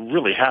got to be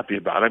really happy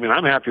about. I mean,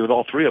 I'm happy with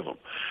all three of them.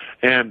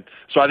 And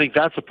so I think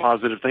that's a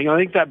positive thing. I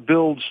think that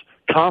builds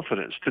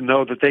confidence to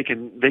know that they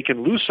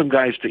can lose some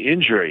guys to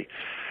injury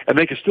and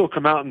they can still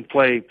come out and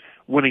play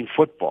winning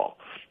football.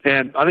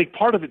 And I think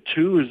part of it,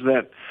 too, is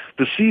that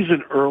the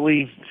season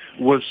early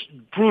was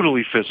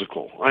brutally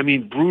physical. I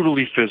mean,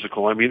 brutally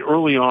physical. I mean,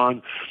 early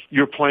on,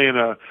 you're playing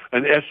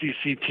an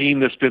SEC team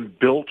that's been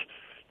built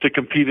to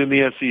compete in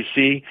the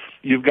SEC.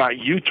 You've got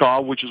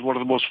Utah, which is one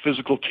of the most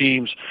physical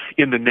teams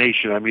in the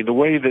nation. I mean, the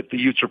way that the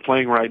Utes are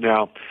playing right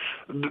now,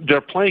 they're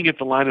playing at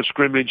the line of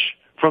scrimmage,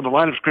 from the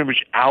line of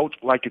scrimmage out,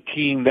 like a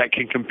team that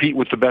can compete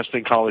with the best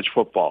in college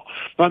football.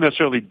 Not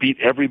necessarily beat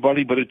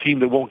everybody, but a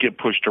team that won't get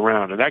pushed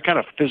around. And that kind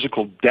of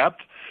physical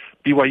depth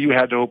BYU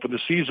had to open the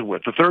season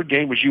with. The third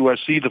game was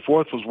USC. The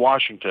fourth was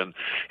Washington.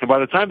 And by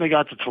the time they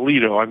got to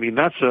Toledo, I mean,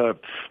 that's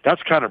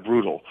kind of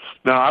brutal.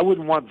 Now, I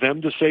wouldn't want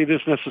them to say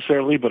this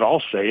necessarily, but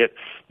I'll say it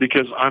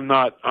because I'm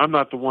not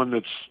the one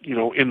that's,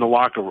 in the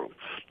locker room.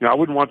 I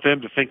wouldn't want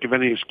them to think of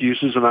any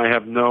excuses, and I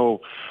have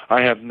no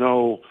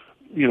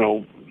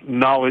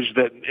knowledge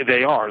that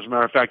they are. As a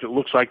matter of fact, it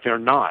looks like they're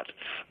not.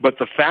 But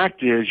the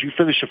fact is, you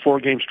finish a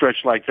 4-game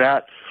stretch like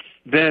that,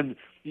 then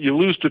you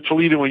lose to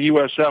Toledo and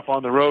USF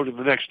on the road in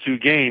the next 2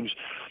 games.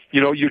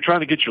 You're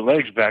trying to get your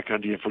legs back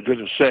under you, for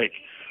goodness sake.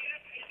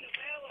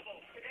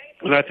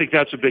 And I think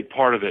that's a big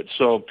part of it.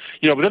 So,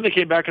 but then they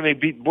came back and they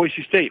beat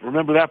Boise State.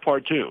 Remember that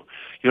part too.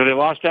 They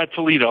lost at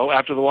Toledo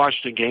after the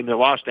Washington game. They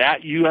lost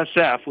at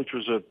USF, which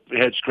was a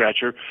head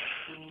scratcher.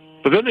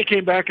 But then they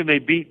came back and they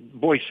beat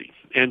Boise.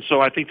 And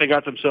so I think they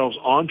got themselves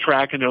on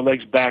track and their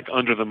legs back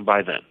under them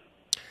by then.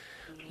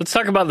 Let's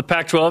talk about the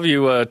Pac-12.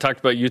 You talked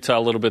about Utah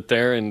a little bit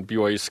there and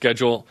BYU's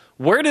schedule.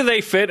 Where do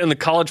they fit in the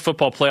college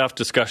football playoff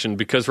discussion?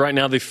 Because right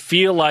now they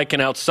feel like an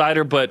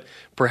outsider, but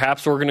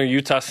perhaps Oregon or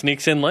Utah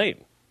sneaks in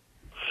late.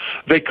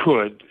 They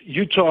could.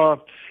 Utah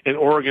and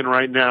Oregon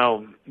right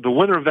now, the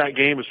winner of that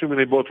game, assuming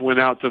they both win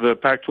out to the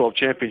Pac-12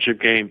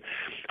 championship game,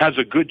 has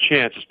a good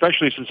chance,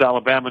 especially since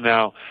Alabama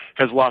now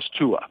has lost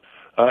Tua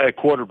at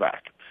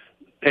quarterback.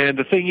 And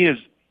the thing is,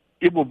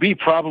 it will be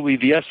probably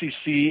the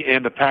SEC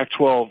and the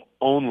Pac-12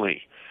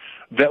 only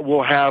that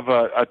will have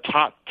a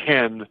top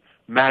 10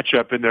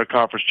 matchup in their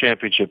conference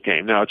championship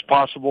game. Now, it's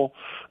possible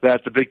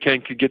that the Big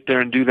Ten could get there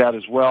and do that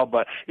as well,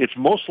 but it's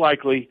most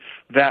likely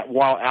that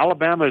while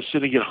Alabama is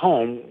sitting at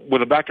home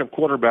with a backup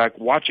quarterback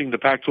watching the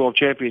Pac-12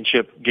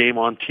 championship game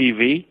on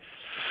TV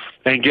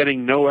and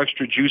getting no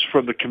extra juice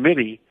from the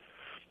committee,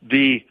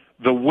 the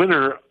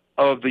winner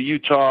of the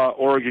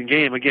Utah-Oregon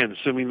game, again,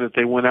 assuming that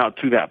they went out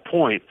to that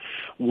point,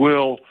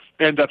 will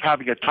end up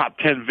having a top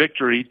 10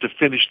 victory to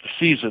finish the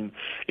season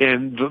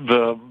in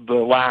the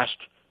last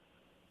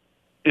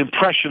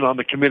impression on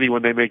the committee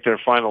when they make their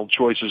final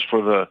choices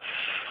for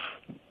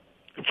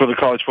the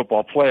college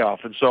football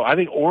playoff. And so I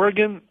think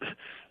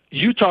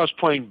Utah's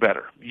playing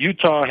better.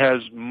 Utah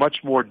has much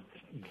more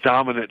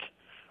dominant,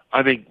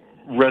 I think,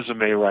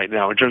 resume right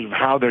now in terms of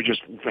how they're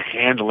just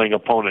handling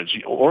opponents.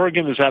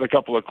 Oregon has had a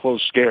couple of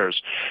close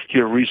scares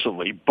here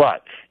recently,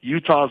 but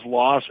Utah's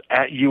loss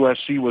at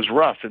USC was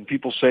rough, and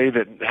people say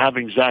that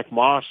having Zach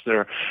Moss,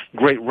 their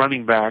great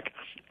running back,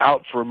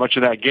 out for much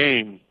of that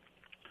game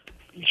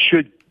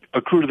should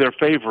accrue to their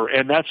favor,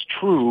 and that's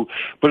true,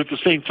 but at the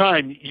same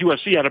time,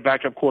 USC had a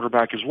backup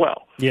quarterback as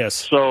well. Yes.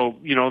 So,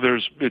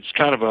 it's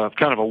kind of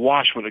a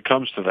wash when it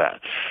comes to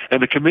that.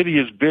 And the committee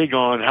is big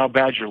on how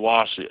bad your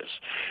loss is.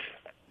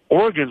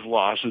 Oregon's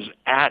loss is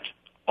at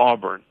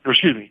Auburn.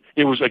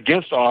 It was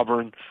against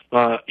Auburn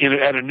at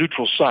a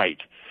neutral site.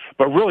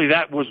 But really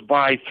that was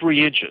by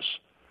 3 inches.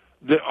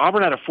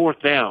 Auburn had a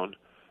 4th down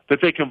that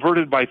they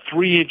converted by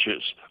 3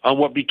 inches on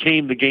what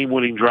became the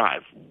game-winning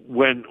drive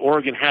when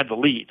Oregon had the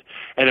lead.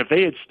 And if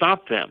they had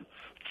stopped them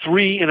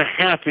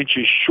 3.5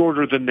 inches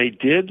shorter than they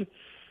did,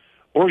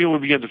 Oregon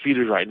would be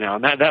undefeated right now.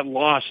 And that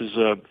loss is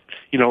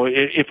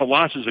if a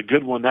loss is a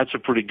good one, that's a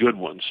pretty good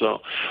one.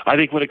 So I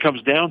think when it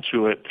comes down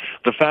to it,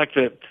 the fact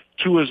that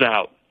Tua's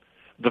out,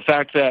 the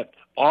fact that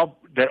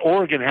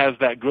Oregon has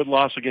that good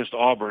loss against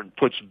Auburn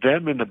puts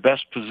them in the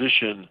best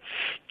position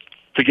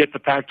to get the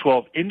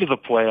Pac-12 into the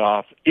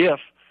playoff if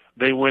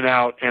they win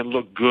out and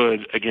look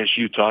good against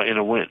Utah in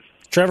a win.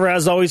 Trevor,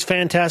 as always,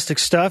 fantastic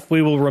stuff.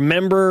 We will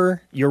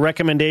remember your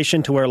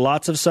recommendation to wear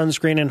lots of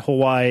sunscreen in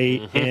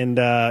Hawaii, and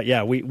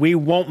we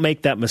won't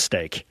make that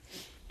mistake.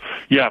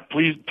 Yeah,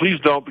 please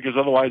don't, because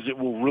otherwise it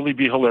will really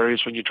be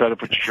hilarious when you try to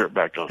put your shirt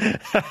back on.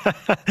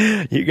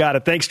 You got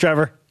it. Thanks,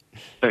 Trevor.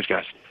 Thanks,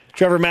 guys.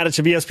 Trevor Maddich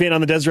of ESPN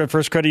on the Deseret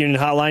First Credit Union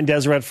Hotline.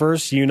 Deseret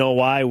First, you know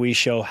why, we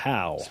show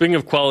how. Speaking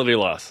of quality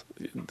loss,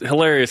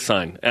 hilarious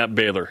sign at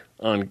Baylor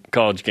on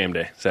College Game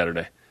Day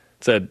Saturday.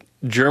 It said,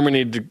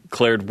 Germany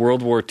declared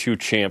World War II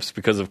champs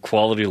because of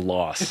quality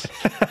loss.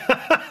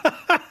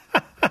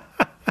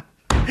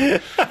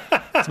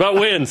 It's about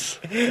wins.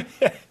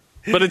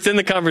 But it's in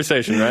the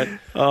conversation, right?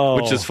 Oh.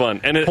 Which is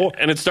fun. And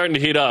it's starting to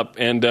heat up.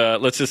 And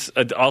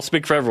I'll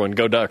speak for everyone.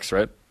 Go Ducks,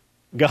 right?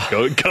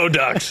 Go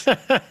Ducks.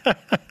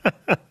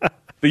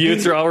 The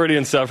Utes are already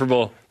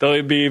insufferable.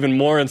 They'll be even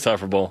more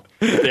insufferable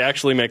if they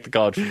actually make the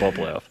college football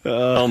playoff.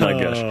 Oh, my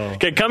gosh.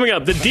 Okay, coming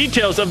up, the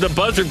details of the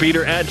buzzer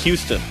beater at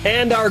Houston.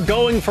 And our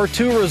going for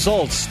 2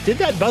 results. Did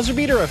that buzzer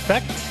beater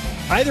affect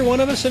either one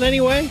of us in any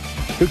way?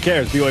 Who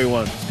cares? BYU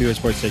won. It's BYU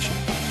Sports Nation.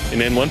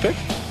 And in one pick?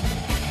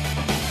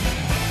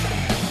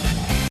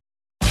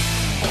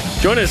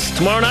 Join us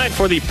tomorrow night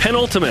for the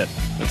penultimate.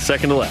 That's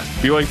second to last.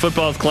 BYU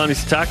Football with Kalani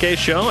Sitake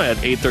show at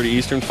 8:30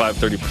 Eastern,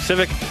 5:30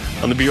 Pacific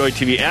on the BYU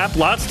TV app.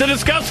 Lots to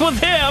discuss with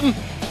him.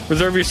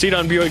 Reserve your seat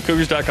on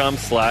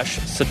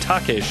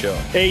BYUCougars.com/Sitake show.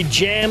 A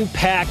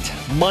jam-packed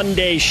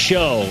Monday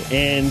show,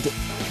 and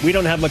we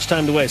don't have much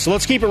time to waste. So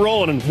let's keep it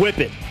rolling and whip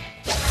it.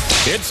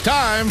 It's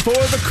time for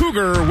the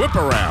Cougar Whip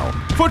Around.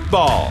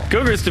 Football.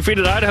 Cougars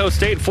defeated Idaho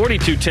State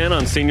 42-10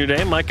 on Senior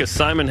Day. Micah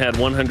Simon had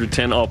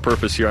 110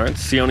 all-purpose yards.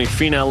 Sione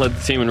Finau led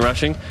the team in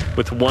rushing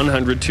with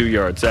 102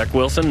 yards. Zach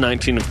Wilson,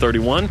 19 of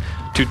 31,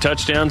 2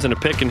 touchdowns and a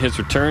pick in his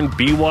return.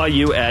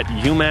 BYU at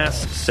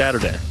UMass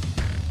Saturday.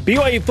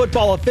 BYU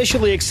Football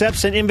officially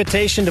accepts an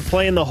invitation to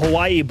play in the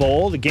Hawaii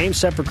Bowl. The game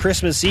set for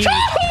Christmas Eve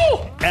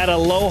at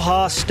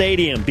Aloha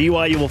Stadium.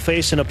 BYU will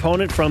face an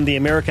opponent from the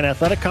American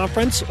Athletic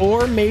Conference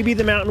or maybe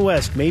the Mountain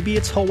West. Maybe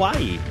it's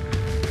Hawaii.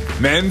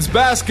 Men's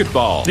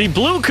basketball. The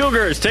Blue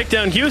Cougars take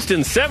down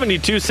Houston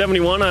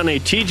 72-71 on a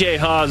TJ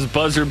Haws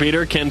buzzer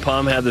beater. Ken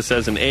Pom had this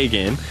as an A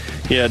game.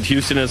 He had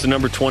Houston as the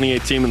number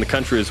 28 team in the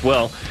country as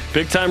well.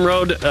 Big-time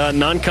road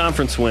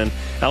non-conference win.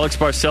 Alex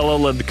Barcelo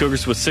led the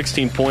Cougars with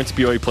 16 points.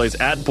 BYU plays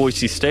at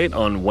Boise State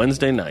on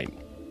Wednesday night.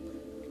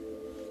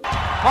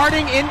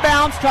 Harding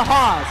inbounds to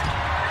Haws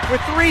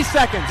with 3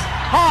 seconds.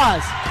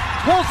 Haws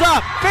pulls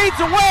up, fades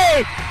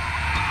away.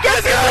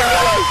 Gets it!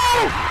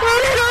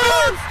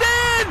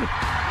 Houston!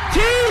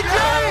 TJ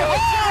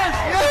Haws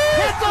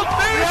hits a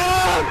big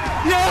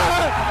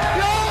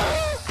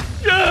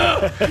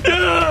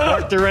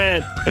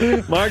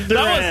Mark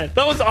Durant.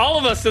 That was all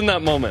of us in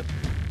that moment.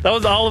 That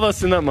was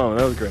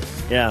great.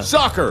 Yeah.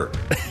 Soccer.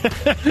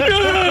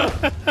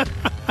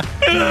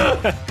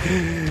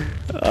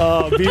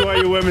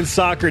 BYU women's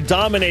soccer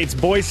dominates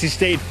Boise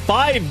State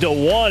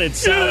 5-1 at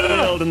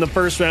Southfield in the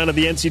first round of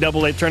the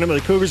NCAA tournament.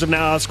 The Cougars have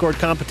now outscored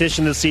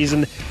competition this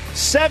season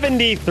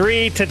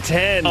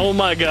 73-10. Oh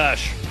my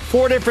gosh.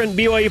 4 different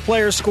BYU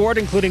players scored,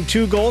 including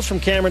 2 goals from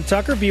Cameron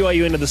Tucker.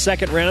 BYU into the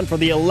second round for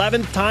the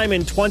 11th time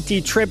in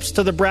 20 trips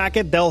to the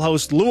bracket. They'll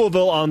host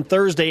Louisville on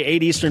Thursday,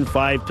 8 Eastern,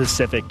 5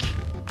 Pacific.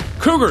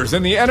 Cougars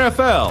in the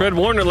NFL. Fred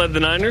Warner led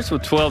the Niners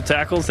with 12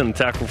 tackles and a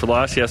tackle for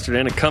loss yesterday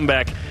in a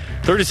comeback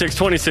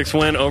 36-26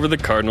 win over the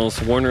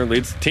Cardinals. Warner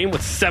leads the team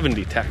with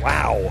 70 tackles.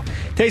 Wow.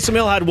 Taysom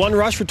Hill had 1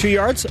 rush for 2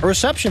 yards, a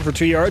reception for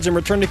 2 yards, and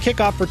returned a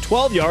kickoff for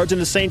 12 yards in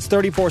the Saints'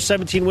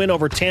 34-17 win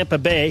over Tampa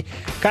Bay.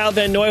 Kyle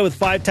Van Noy with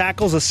 5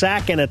 tackles, a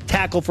sack, and a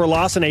tackle for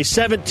loss in a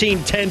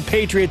 17-10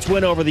 Patriots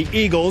win over the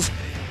Eagles.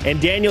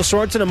 And Daniel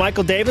Sorensen and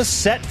Michael Davis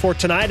set for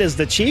tonight as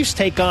the Chiefs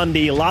take on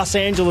the Los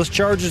Angeles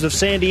Chargers of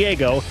San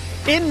Diego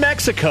in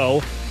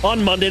Mexico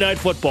on Monday Night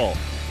Football.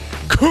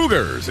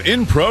 Cougars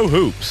in pro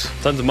hoops.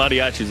 Tons of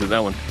mariachis at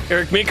that one.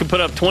 Eric Mika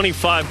put up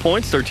 25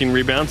 points, 13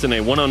 rebounds in a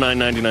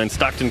 109-99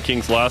 Stockton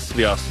Kings loss to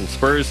the Austin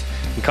Spurs.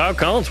 And Kyle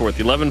Collinsworth,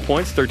 11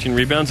 points, 13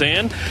 rebounds,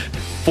 and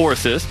 4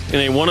 assists in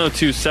a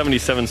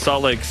 102-77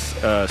 Salt Lake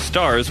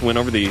Stars win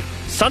over the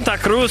Santa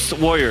Cruz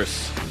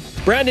Warriors.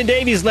 Brandon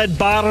Davies led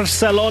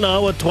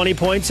Barcelona with 20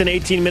 points in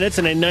 18 minutes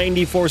in a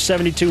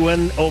 94-72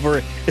 win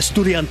over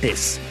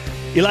Estudiantes.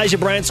 Elijah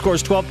Bryant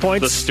scores 12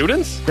 points. The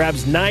students?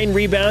 Grabs 9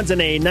 rebounds in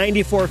a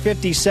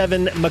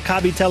 94-57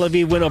 Maccabi Tel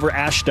Aviv win over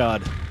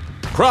Ashdod.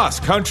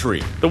 Cross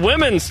country. The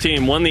women's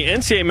team won the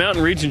NCAA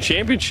Mountain Region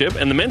Championship,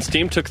 and the men's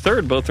team took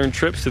third. Both earned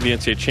trips to the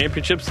NCAA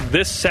Championships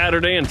this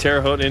Saturday in Terre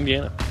Haute,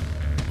 Indiana.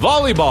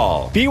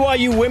 Volleyball.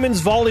 BYU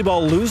women's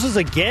volleyball loses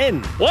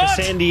again to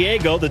San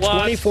Diego. The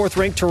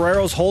 24th-ranked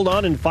Toreros hold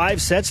on in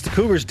 5 sets. The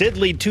Cougars did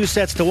lead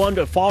 2-1,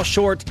 but fall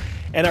short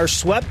and are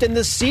swept in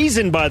the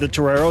season by the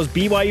Toreros.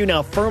 BYU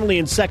now firmly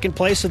in second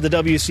place of the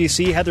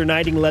WCC. Heather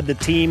Knighting led the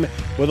team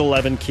with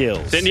 11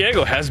 kills. San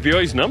Diego has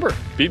BYU's number.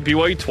 Beat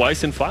BYU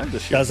twice in 5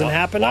 this year. Doesn't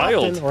happen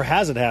often, or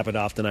hasn't happened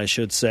often, I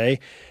should say.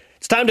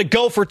 It's time to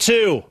go for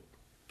 2.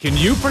 Can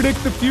you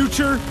predict the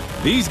future?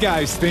 These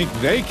guys think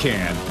they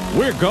can.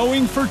 We're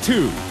going for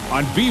 2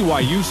 on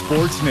BYU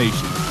Sports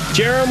Nation.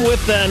 Jarom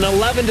with an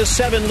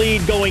 11-7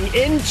 lead going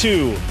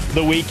into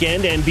the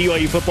weekend and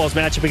BYU football's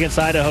matchup against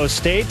Idaho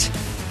State.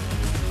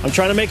 I'm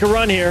trying to make a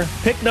run here.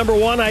 Pick number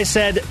 1, I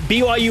said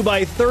BYU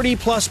by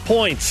 30-plus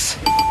points.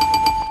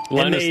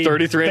 Line was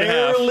 33.5.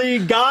 Barely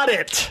got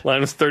it.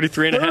 Line was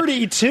 33.5.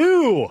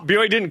 32.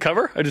 BYU didn't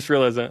cover? I just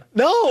realized that.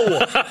 No.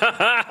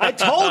 I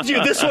told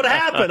you this would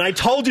happen. I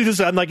told you this.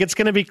 I'm like, it's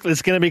gonna be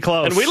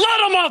close. And we let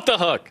them off the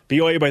hook.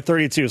 BYU by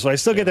 32. So I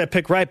still get that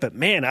pick right, but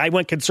man, I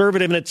went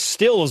conservative and it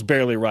still was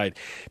barely right.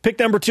 Pick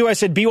number 2, I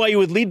said BYU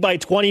would lead by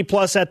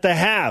 20-plus at the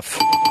half.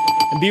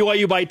 And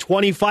BYU by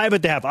 25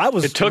 at the half. I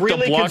was It took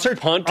really the block concerned.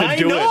 punt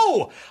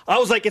to I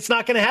was like, it's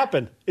not going to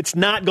happen. It's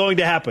not going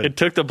to happen. It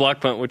took the block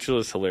punt, which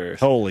was hilarious.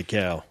 Holy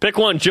Holy cow. Pick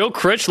one. Joe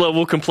Critchlow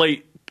will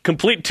complete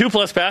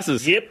 2+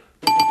 passes. Yep.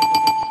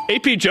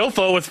 AP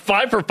Jofo with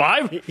 5 for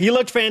 5. He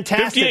looked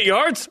fantastic. 58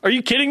 yards? Are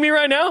you kidding me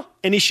right now?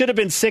 And he should have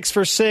been 6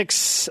 for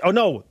 6. Oh,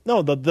 no.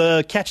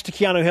 The catch to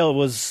Keanu Hill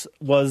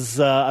was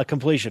a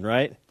completion,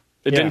 right?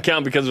 It didn't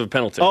count because of a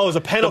penalty. Oh, it was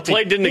a penalty. The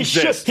play didn't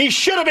exist. He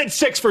should have been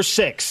 6 for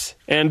 6.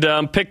 And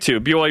pick 2.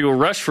 BYU will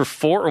rush for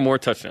 4 or more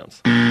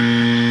touchdowns.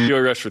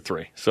 BYU rush for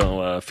 3. So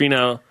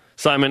Finau,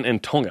 Simon,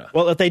 and Tonga.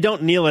 Well, if they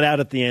don't kneel it out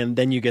at the end,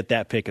 then you get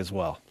that pick as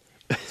well.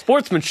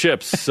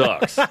 Sportsmanship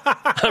sucks.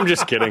 I'm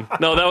just kidding.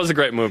 No, that was a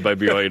great move by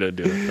BYU to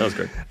do that. That was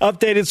great.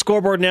 Updated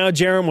scoreboard now.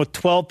 Jarom with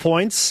 12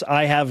 points.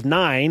 I have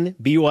 9.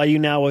 BYU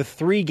now with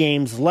 3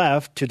 games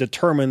left to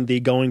determine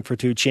the going for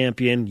 2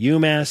 champion.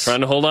 UMass.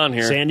 Trying to hold on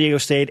here. San Diego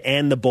State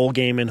and the bowl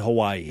game in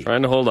Hawaii.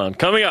 Trying to hold on.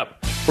 Coming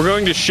up, we're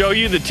going to show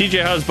you the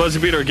TJ Haws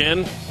buzzer beater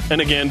again and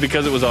again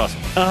because it was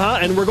awesome.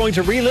 And we're going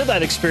to relive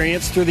that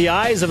experience through the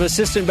eyes of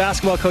assistant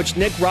basketball coach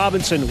Nick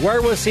Robinson.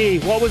 Where was he?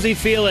 What was he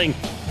feeling?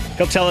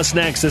 He'll tell us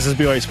next. This is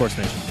BYU Sports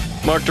Nation.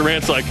 Mark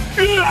Durant's like,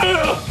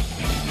 yeah!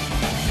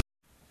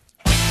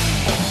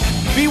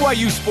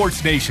 BYU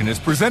Sports Nation is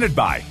presented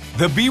by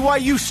The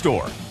BYU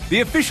Store,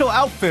 the official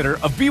outfitter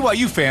of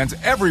BYU fans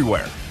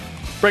everywhere.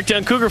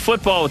 Breakdown Cougar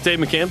football with Dave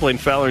McCann, Blaine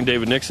Fowler, and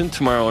David Nixon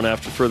tomorrow and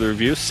after further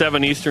review.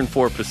 7 Eastern,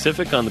 4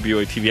 Pacific on the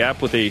BYU TV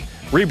app with a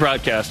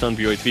rebroadcast on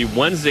BYU TV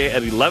Wednesday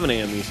at 11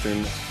 a.m.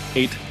 Eastern,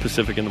 8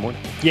 Pacific in the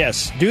morning.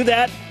 Yes, do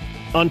that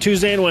on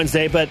Tuesday and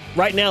Wednesday, but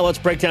right now let's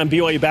break down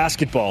BYU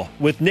basketball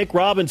with Nick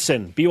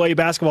Robinson, BYU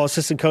basketball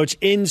assistant coach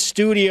in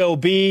Studio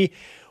B.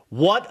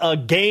 What a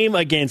game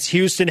against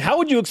Houston. How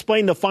would you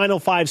explain the final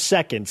 5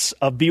 seconds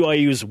of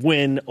BYU's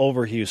win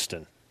over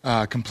Houston?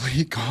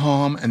 Complete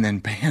calm and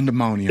then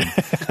pandemonium.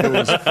 It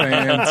was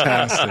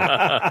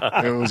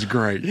fantastic. It was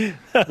great.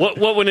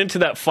 What went into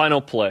that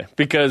final play?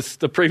 Because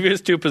the previous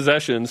 2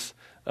 possessions,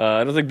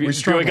 I don't think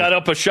BYU got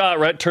up a shot,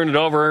 right? Turned it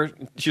over.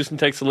 Houston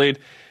takes the lead.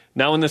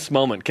 Now in this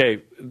moment,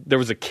 okay, there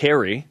was a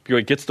carry.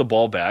 BYU gets the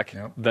ball back.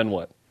 Yep. Then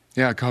what?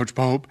 Yeah, Coach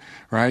Pope,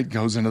 right,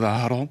 goes into the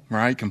huddle,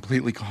 right,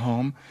 completely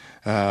calm,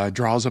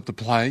 draws up the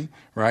play,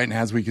 right, and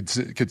as we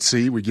could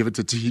see, we give it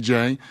to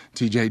TJ.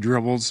 TJ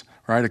dribbles,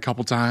 right, a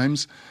couple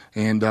times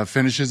and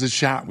finishes his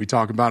shot. We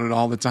talk about it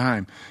all the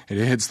time. It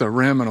hits the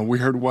rim in a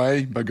weird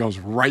way, but goes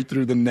right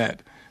through the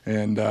net.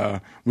 And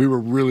we were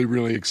really,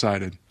 really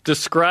excited.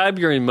 Describe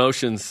your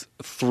emotions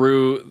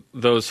through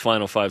those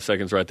final 5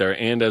 seconds right there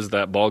and as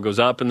that ball goes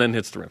up and then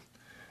hits the rim.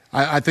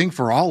 I think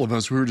for all of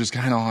us, we were just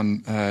kind of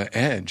on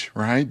edge,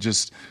 right?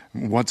 Just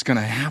what's going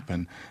to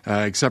happen,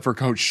 except for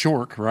Coach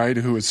Shork, right,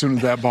 who as soon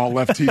as that ball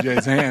left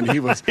TJ's hand,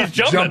 he was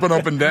jumping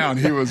up and down.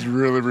 He was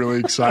really, really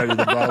excited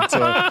about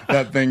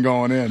that thing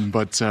going in.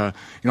 But, I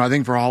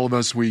think for all of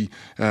us, we,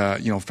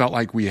 felt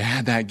like we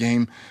had that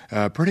game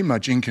pretty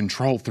much in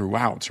control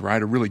throughout,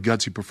 right? A really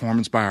gutsy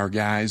performance by our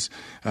guys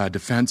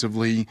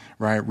defensively,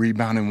 right,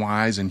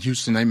 rebounding-wise. And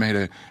Houston, they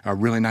made a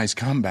really nice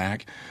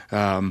comeback.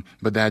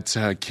 But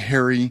that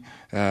carry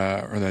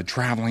or the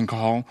traveling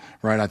call,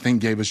 right, I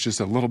think gave us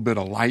just a little bit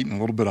of light and a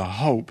little bit of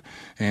hope,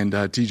 and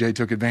TJ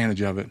took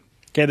advantage of it.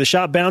 Okay, the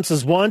shot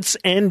bounces once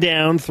and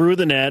down through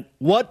the net.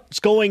 What's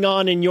going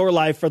on in your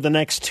life for the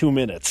next 2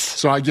 minutes?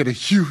 So I get a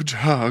huge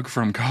hug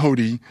from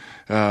Cody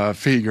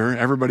Feger.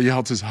 Everybody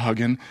else is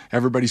hugging.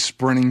 Everybody's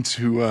sprinting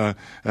to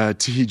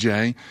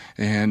TJ.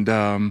 And,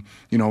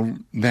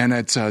 then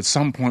at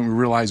some point we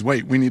realize,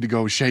 wait, we need to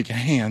go shake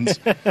hands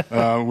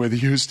with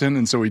Houston.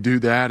 And so we do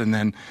that. And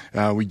then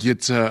we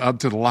get up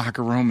to the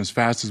locker room as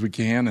fast as we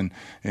can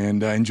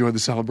and enjoy the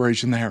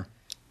celebration there.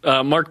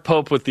 Mark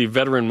Pope with the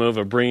veteran move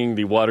of bringing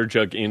the water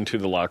jug into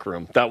the locker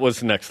room. That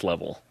was next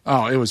level.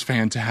 Oh, it was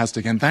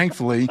fantastic. And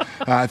thankfully,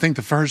 I think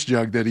the first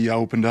jug that he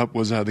opened up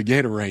was the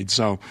Gatorade.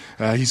 So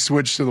he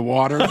switched to the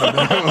water.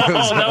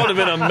 That would have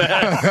been a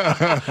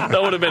mess.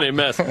 That would have been a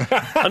mess.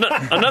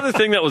 Another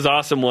thing that was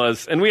awesome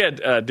was, and we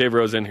had Dave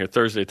Rose in here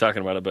Thursday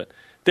talking about it, but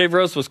Dave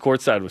Rose was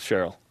courtside with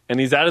Cheryl. And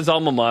he's at his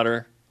alma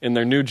mater in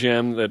their new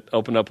gym that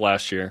opened up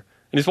last year.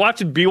 And he's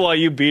watching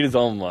BYU beat his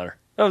alma mater.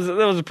 That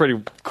was a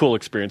pretty cool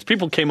experience.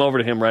 People came over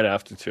to him right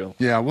after, too.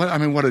 Yeah, what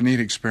a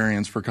neat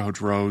experience for Coach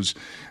Rose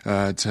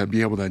to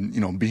be able to,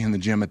 be in the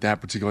gym at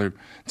that particular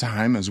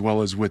time, as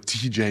well as with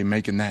TJ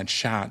making that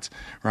shot,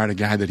 right, a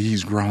guy that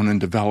he's grown and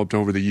developed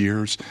over the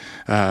years.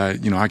 I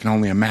can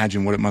only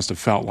imagine what it must have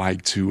felt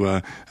like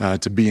to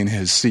be in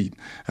his seat.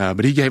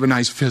 But he gave a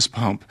nice fist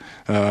pump,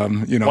 while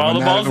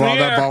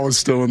that ball was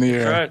still in the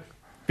air. Right.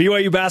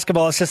 BYU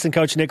basketball assistant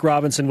coach Nick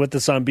Robinson with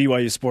us on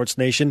BYU Sports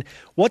Nation.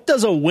 What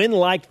does a win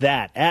like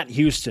that at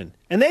Houston,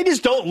 and they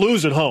just don't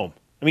lose at home?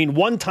 I mean,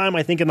 one time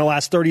I think in the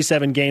last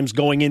 37 games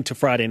going into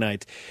Friday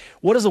night.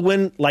 What does a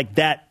win like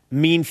that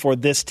mean for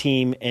this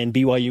team and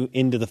BYU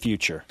into the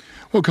future?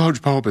 Well,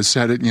 Coach Pope has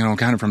said it,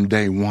 kind of from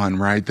day one,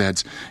 right?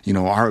 That's,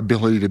 our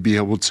ability to be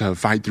able to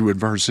fight through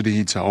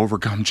adversity, to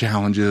overcome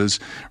challenges,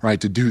 right?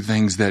 To do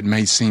things that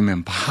may seem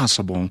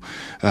impossible,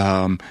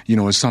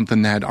 is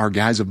something that our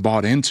guys have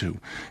bought into.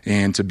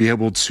 And to be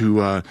able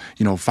to,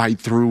 fight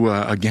through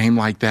a game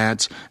like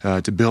that,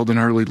 to build an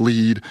early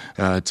lead,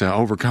 to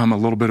overcome a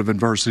little bit of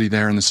adversity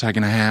there in the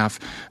second half,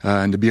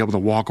 and to be able to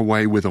walk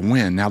away with a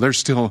win. Now, there's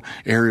still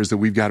areas that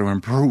we've got to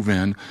improve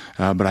in,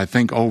 but I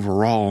think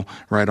overall,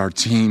 right, our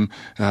team,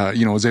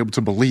 is able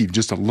to believe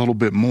just a little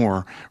bit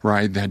more,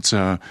 right,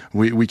 that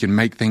we can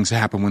make things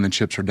happen when the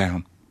chips are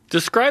down.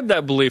 Describe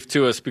that belief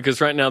to us,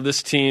 because right now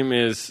this team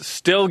is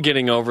still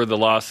getting over the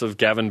loss of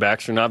Gavin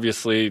Baxter and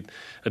obviously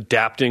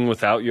adapting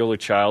without Yoli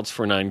Childs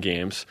for 9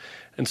 games.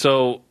 And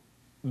so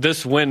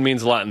this win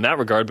means a lot in that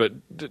regard, but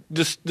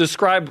just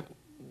describe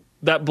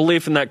that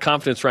belief and that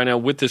confidence right now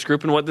with this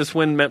group and what this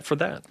win meant for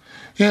that.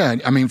 Yeah,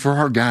 I mean, for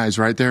our guys,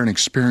 right, they're an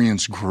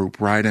experienced group,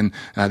 right, and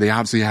they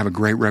obviously have a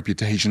great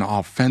reputation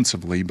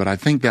offensively, but I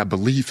think that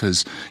belief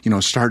has,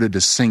 started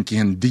to sink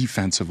in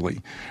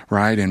defensively,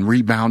 right, and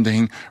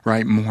rebounding,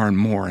 right, more and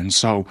more. And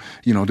so,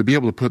 to be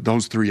able to put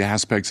those 3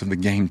 aspects of the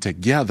game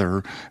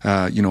together,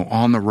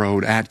 on the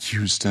road at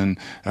Houston,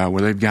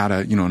 where they've got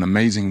an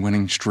amazing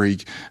winning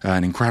streak,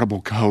 an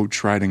incredible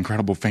coach, right,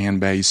 incredible fan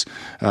base,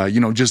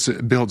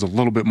 just builds a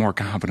little bit more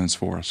confidence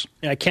for us.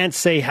 I can't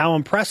say how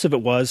impressive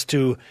it was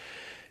to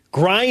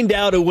grind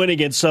out a win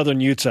against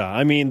Southern Utah.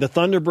 I mean, the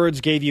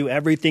Thunderbirds gave you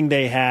everything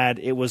they had.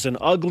 It was an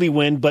ugly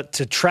win, but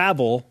to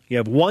travel, you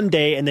have one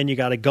day and then you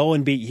got to go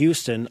and beat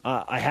Houston.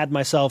 I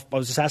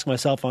was just asking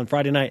myself on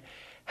Friday night,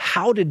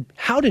 how did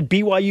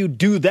BYU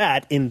do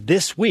that in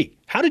this week?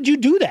 How did you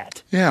do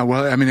that? Yeah,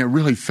 well, I mean, it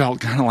really felt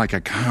kind of like a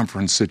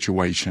conference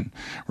situation,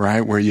 right,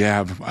 where you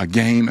have a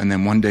game and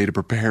then one day to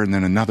prepare and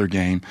then another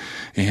game.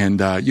 And,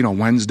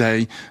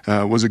 Wednesday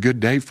was a good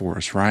day for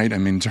us, right? I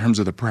mean, in terms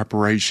of the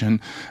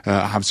preparation,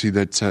 obviously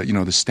that,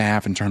 the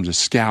staff in terms of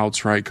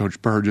scouts, right,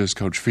 Coach Burgess,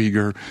 Coach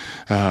Feger,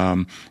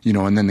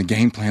 and then the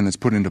game plan that's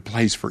put into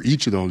place for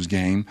each of those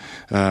games,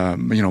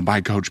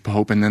 by Coach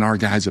Pope, and then our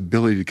guys'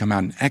 ability to come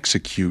out and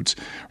execute,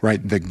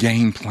 right, the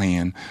game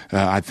plan,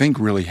 I think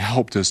really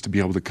helped us to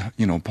be able to,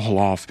 pull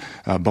off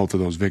both of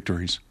those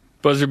victories.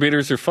 Buzzer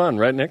beaters are fun,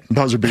 right, Nick?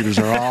 Buzzer beaters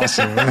are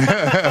awesome.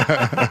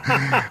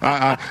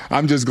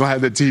 I'm just glad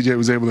that TJ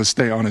was able to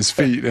stay on his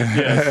feet.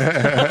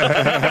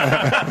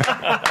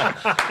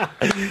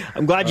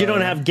 I'm glad you don't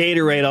have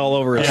Gatorade all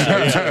over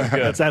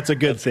us. That's a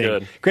good thing.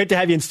 Good. Great to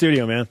have you in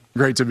studio, man.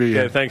 Great to be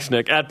here. Thanks,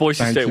 Nick. At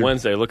Boise State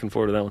Wednesday. Looking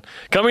forward to that one.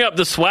 Coming up,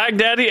 the Swag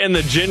Daddy and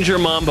the Ginger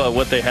Mamba,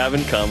 what they have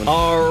in common.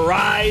 Our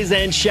rise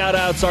and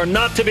shout-outs are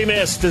not to be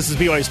missed. This is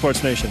BYU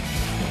Sports Nation.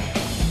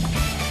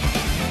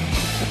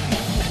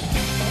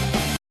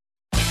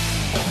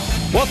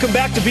 Welcome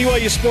back to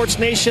BYU Sports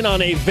Nation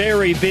on a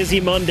very busy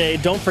Monday.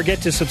 Don't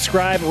forget to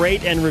subscribe,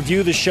 rate, and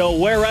review the show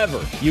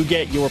wherever you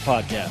get your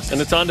podcasts.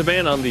 And it's on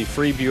demand on the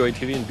free BYU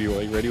TV and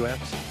BYU radio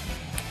apps.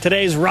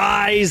 Today's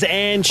rise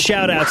and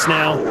shout-outs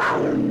now.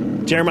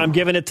 Jarom, I'm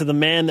giving it to the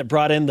man that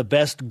brought in the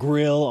best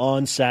grill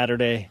on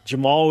Saturday.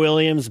 Jamal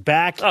Williams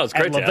back at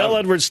LaVelle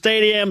Edwards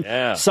Stadium,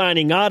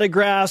 signing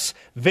autographs,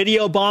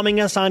 video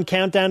bombing us on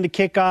Countdown to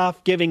Kickoff,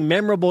 giving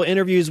memorable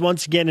interviews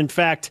once again. In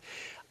fact,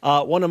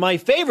 one of my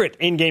favorite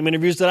in-game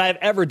interviews that I've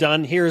ever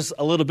done. Here's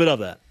a little bit of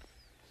that.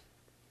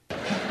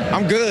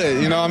 I'm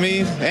good, you know what I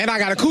mean? And I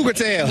got a cougar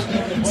tail.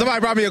 Somebody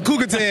brought me a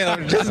cougar tail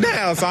just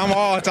now, so I'm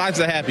all types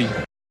of happy.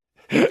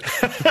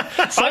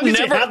 I've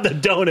never had the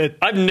donut.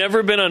 I've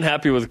never been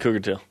unhappy with a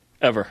cougar tail,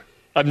 ever.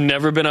 I've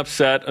never been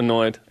upset,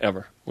 annoyed,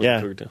 ever. With a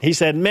cougar tail. He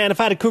said, man,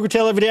 if I had a cougar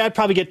tail every day, I'd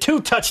probably get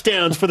 2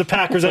 touchdowns for the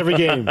Packers every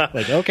game.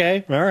 Like,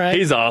 okay, all right.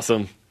 He's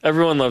awesome.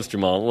 Everyone loves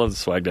Jamal. Loves the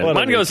Swag Daddy.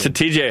 Mine goes to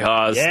TJ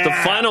Haws. Yeah.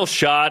 The final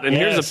shot, and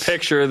here's a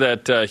picture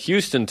that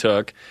Houston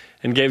took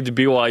and gave to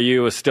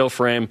BYU, a still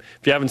frame.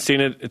 If you haven't seen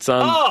it, it's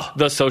on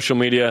the social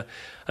media.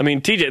 I mean,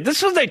 TJ,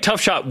 this was a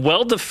tough shot,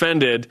 well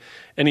defended,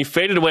 and he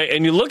faded away.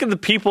 And you look at the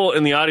people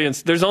in the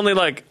audience, there's only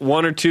like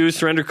 1 or 2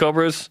 surrender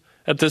cobras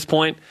at this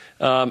point,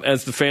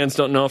 as the fans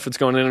don't know if it's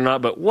going in or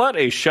not. But what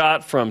a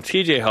shot from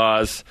TJ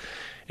Haws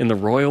in the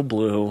royal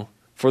blue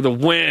for the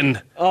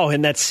win. Oh,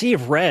 and that sea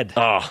of red.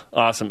 Oh,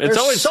 awesome. There's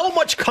always so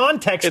much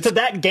context to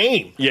that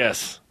game.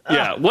 Yes.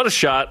 Yeah, what a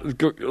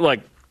shot.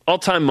 Like,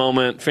 all-time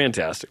moment.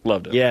 Fantastic.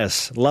 Loved it.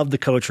 Yes. Loved the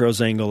Coach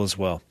Rose angle as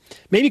well.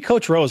 Maybe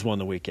Coach Rose won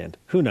the weekend.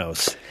 Who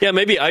knows? Yeah,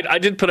 maybe. I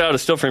did put out a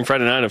still frame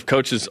Friday night of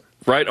Coach's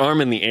right arm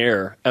in the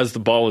air as the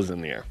ball was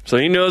in the air. So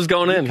he knew it was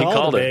going in. He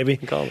called it. Baby.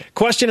 He called it.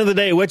 Question of the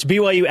day, which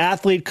BYU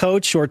athlete,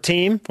 coach, or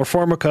team, or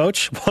former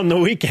coach won the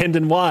weekend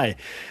and why?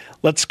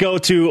 Let's go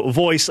to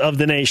Voice of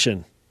the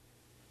Nation.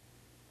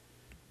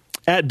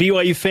 At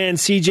BYU fan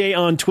CJ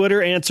on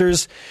Twitter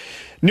answers,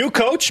 New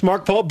coach,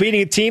 Mark Pope, beating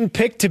a team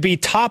picked to be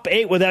top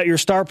 8 without your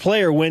star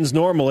player wins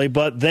normally,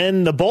 but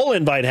then the bowl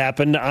invite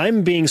happened.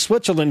 I'm being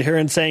Switzerland here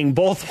and saying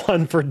both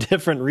won for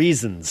different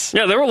reasons.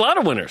 Yeah, there were a lot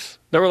of winners.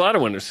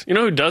 You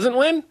know who doesn't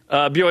win?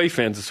 BYU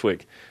fans this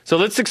week. So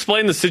let's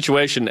explain the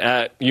situation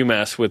at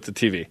UMass with the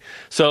TV.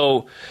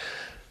 So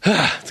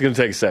it's going to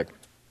take a sec.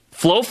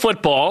 Flow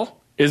Football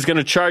is going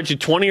to charge you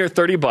 $20 or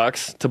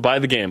 $30 to buy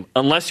the game,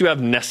 unless you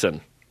have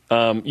Nessun.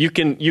 You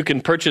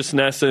can purchase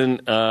Nessun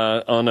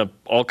on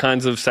all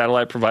kinds of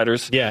satellite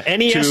providers. Yeah,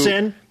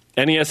 NESN.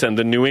 NESN,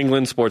 the New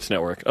England Sports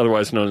Network,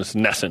 otherwise known as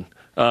Nessun.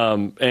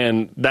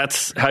 And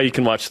that's how you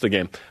can watch the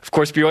game. Of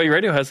course, BYU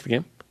Radio has the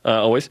game,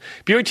 always.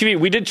 BYU TV,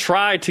 we did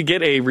try to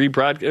get a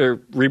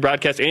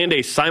rebroadcast and a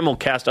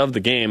simulcast of the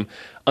game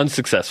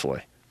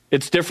unsuccessfully.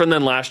 It's different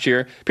than last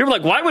year. People are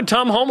like, why would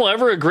Tom Hommel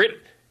ever agree?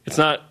 It's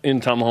not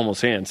in Tom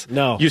Hommel's hands.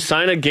 No. You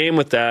sign a game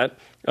with that.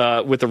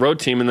 With the road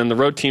team, and then the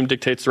road team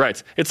dictates the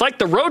rights. It's like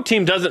the road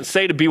team doesn't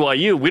say to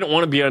BYU, we don't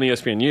want to be on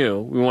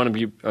ESPNU, we want to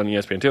be on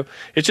ESPN2.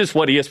 It's just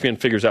what ESPN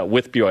figures out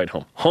with BYU at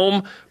home.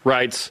 Home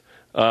rights,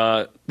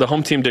 the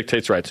home team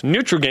dictates rights.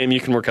 Neutral game, you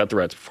can work out the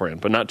rights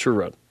beforehand, but not true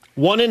road.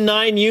 1-9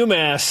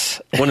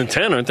 UMass.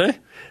 1-10, aren't they?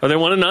 Are they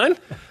 1-9?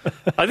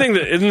 I think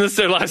isn't this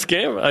their last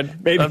game?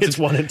 Maybe it's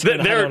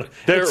 1-10.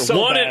 They're so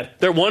one. bad.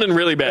 They're one and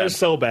really bad. They're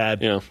so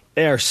bad. Yeah.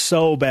 They are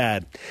so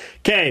bad.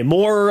 Okay,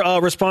 more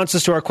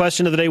responses to our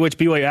question of the day: which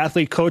BYU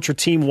athlete, coach, or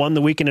team won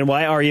the weekend and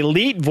why? Our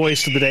elite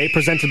voice of the day,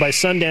 presented by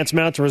Sundance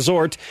Mountain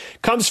Resort,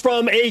 comes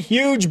from a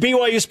huge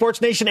BYU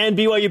Sports Nation and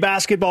BYU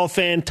basketball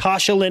fan.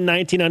 Tasha Lynn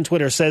 19 on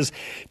Twitter says,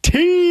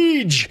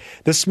 "Teej!"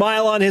 The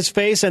smile on his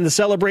face and the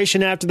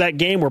celebration after that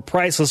game were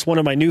priceless. One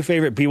of my new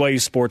favorite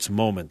BYU sports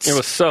moments. It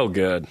was so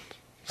good.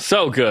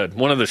 So good.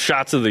 One of the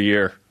shots of the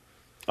year.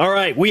 All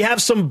right, we have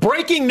some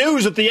breaking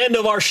news at the end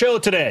of our show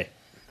today.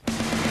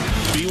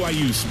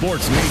 BYU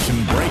Sports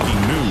Nation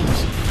breaking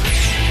news.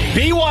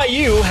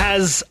 BYU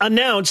has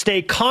announced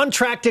a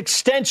contract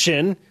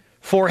extension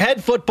for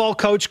head football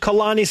coach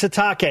Kalani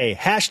Sitake.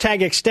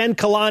 Hashtag extend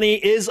Kalani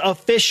is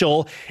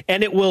official,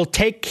 and it will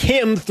take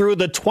him through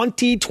the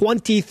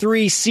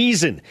 2023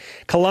 season.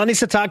 Kalani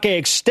Sitake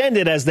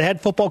extended as the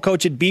head football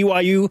coach at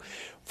BYU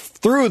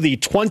through the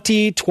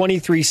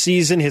 2023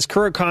 season. His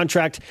current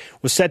contract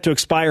was set to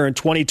expire in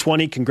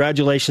 2020.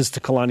 Congratulations to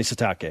Kalani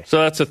Sitake. So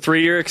that's a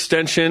 3-year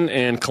extension,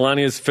 and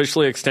Kalani is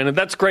officially extended.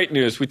 That's great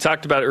news. We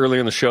talked about it earlier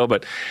in the show,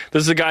 but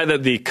this is a guy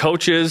that the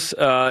coaches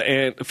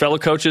and fellow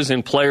coaches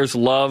and players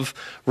love,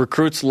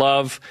 recruits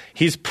love.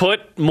 He's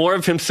put more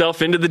of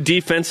himself into the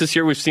defense this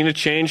year. We've seen a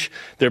change.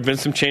 There have been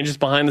some changes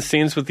behind the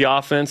scenes with the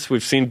offense.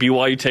 We've seen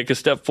BYU take a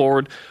step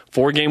forward.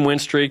 4-game win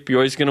streak.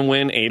 BYU's going to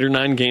win 8 or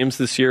 9 games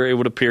this year, it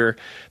would appear.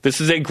 This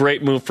is a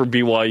great move for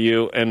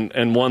BYU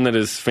and one that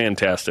is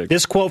fantastic.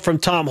 This quote from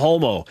Tom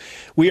Holmoe: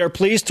 "We are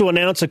pleased to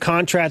announce a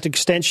contract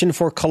extension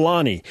for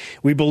Kalani.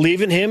 We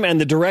believe in him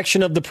and the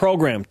direction of the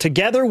program.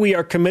 Together, we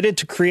are committed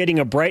to creating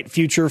a bright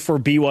future for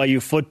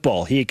BYU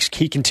football." He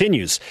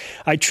continues,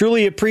 "I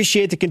truly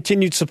appreciate the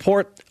continued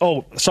support."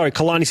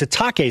 Kalani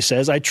Sitake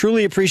says, "I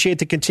truly appreciate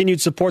the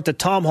continued support that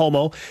Tom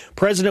Holmoe,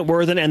 President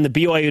Worthen, and the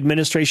BYU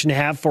administration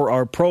have for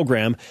our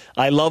program.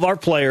 I love our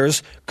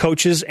players,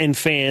 coaches, and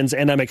fans,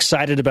 and I'm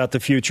excited about the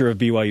future of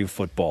BYU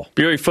football."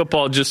 BYU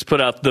Football just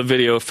put out the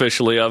video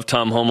officially of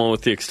Tom Holmoe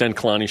with the Extend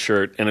Kalani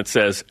shirt, and it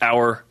says,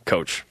 "Our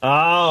coach."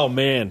 Oh,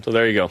 man. So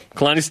there you go.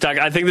 Kalani Sitake,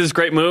 I think this is a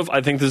great move.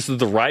 I think this is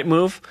the right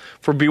move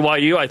for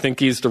BYU. I think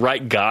he's the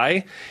right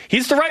guy.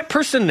 He's the right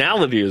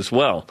personality as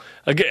well.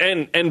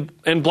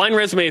 And blind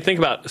resume, think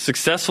about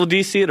successful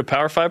DC at a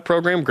Power 5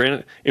 program.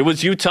 Granted, it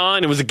was Utah,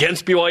 and it was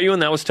against BYU,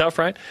 and that was tough,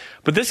 right?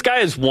 But this guy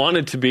has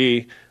wanted to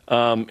be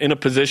in a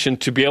position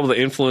to be able to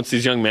influence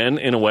these young men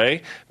in a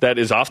way that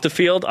is off the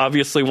field,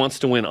 obviously wants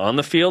to win on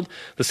the field.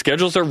 The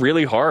schedules are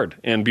really hard,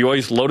 and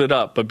BYU's loaded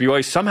up, but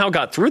BYU somehow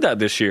got through that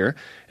this year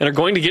and are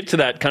going to get to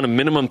that kind of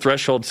minimum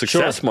threshold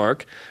success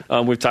mark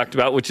we've talked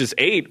about, which is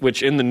 8,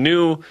 which in the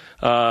new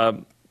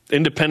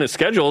independent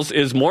schedules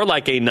is more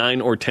like a 9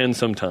 or 10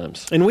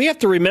 sometimes. And we have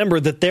to remember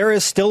that there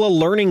is still a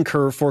learning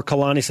curve for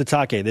Kalani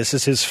Sitake. This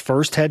is his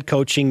first head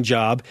coaching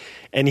job,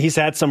 and he's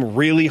had some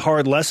really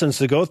hard lessons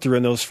to go through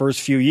in those first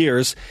few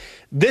years.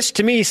 This,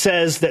 to me,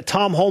 says that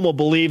Tom Holmoe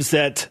believes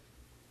that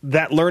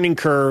learning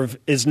curve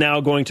is now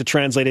going to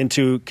translate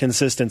into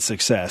consistent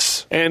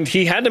success. And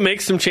he had to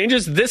make some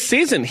changes this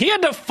season. He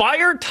had to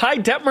fire Ty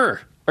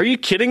Detmer. Are you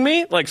kidding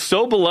me? Like,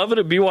 so beloved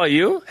at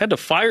BYU, had to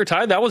fire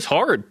Ty. That was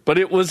hard, but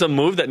it was a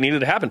move that needed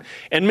to happen.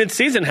 And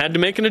midseason had to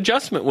make an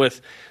adjustment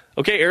with,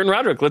 okay, Aaron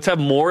Roderick, let's have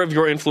more of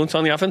your influence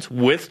on the offense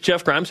with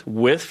Jeff Grimes,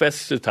 with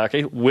Festus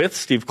Sitake, with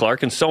Steve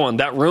Clark, and so on.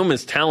 That room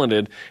is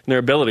talented in their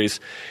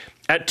abilities.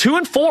 At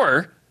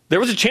 2-4, there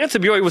was a chance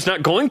that BYU was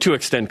not going to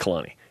extend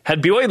Kalani.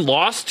 Had BYU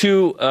lost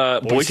to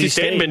Boise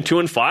State and been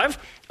 2-5,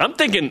 I'm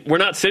thinking we're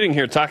not sitting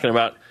here talking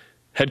about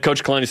head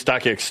coach Kalani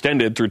Sitake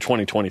extended through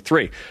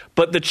 2023.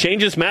 But the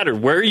changes matter.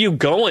 Where are you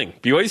going?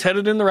 BYU's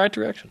headed in the right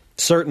direction.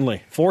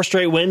 Certainly. 4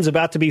 straight wins,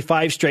 about to be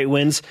 5 straight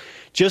wins.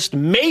 Just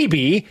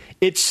maybe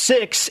it's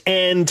 6,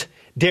 and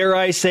dare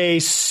I say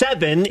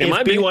 7 if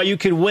BYU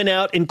could win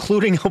out,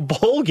 including a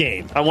bowl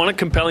game. I want a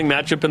compelling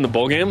matchup in the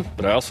bowl game,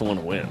 but I also want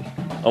to win.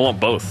 I want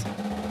both.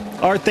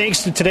 Our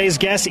thanks to today's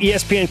guests,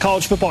 ESPN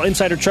college football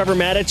insider Trevor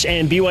Matich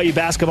and BYU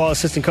basketball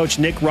assistant coach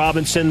Nick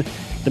Robinson.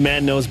 The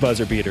man knows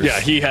buzzer beaters.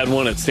 Yeah, he had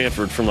one at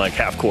Stanford from like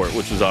half court,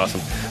 which was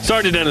awesome.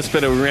 Sorry to Dennis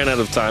Pitta, we ran out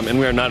of time, and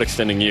we are not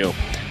extending you.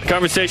 The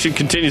conversation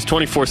continues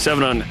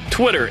 24/7 on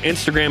Twitter,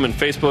 Instagram, and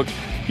Facebook.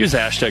 Use the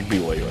hashtag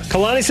BYUS.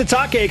 Kalani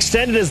Sitake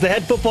extended as the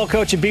head football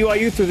coach at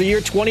BYU through the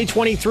year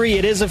 2023.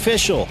 It is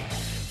official.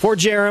 For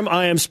Jarom,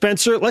 I am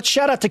Spencer. Let's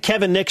shout out to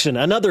Kevin Nixon,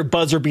 another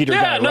buzzer beater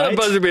guy. Yeah, another right?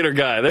 buzzer beater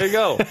guy. There you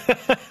go.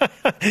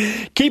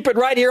 Keep it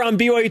right here on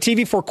BYU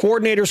TV for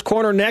Coordinator's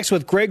Corner next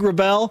with Greg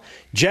Wrubell,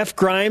 Jeff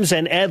Grimes,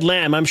 and Ed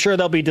Lamb. I'm sure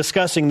they'll be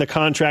discussing the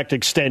contract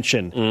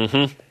extension.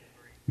 Mm-hmm.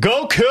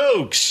 Go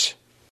Cougs!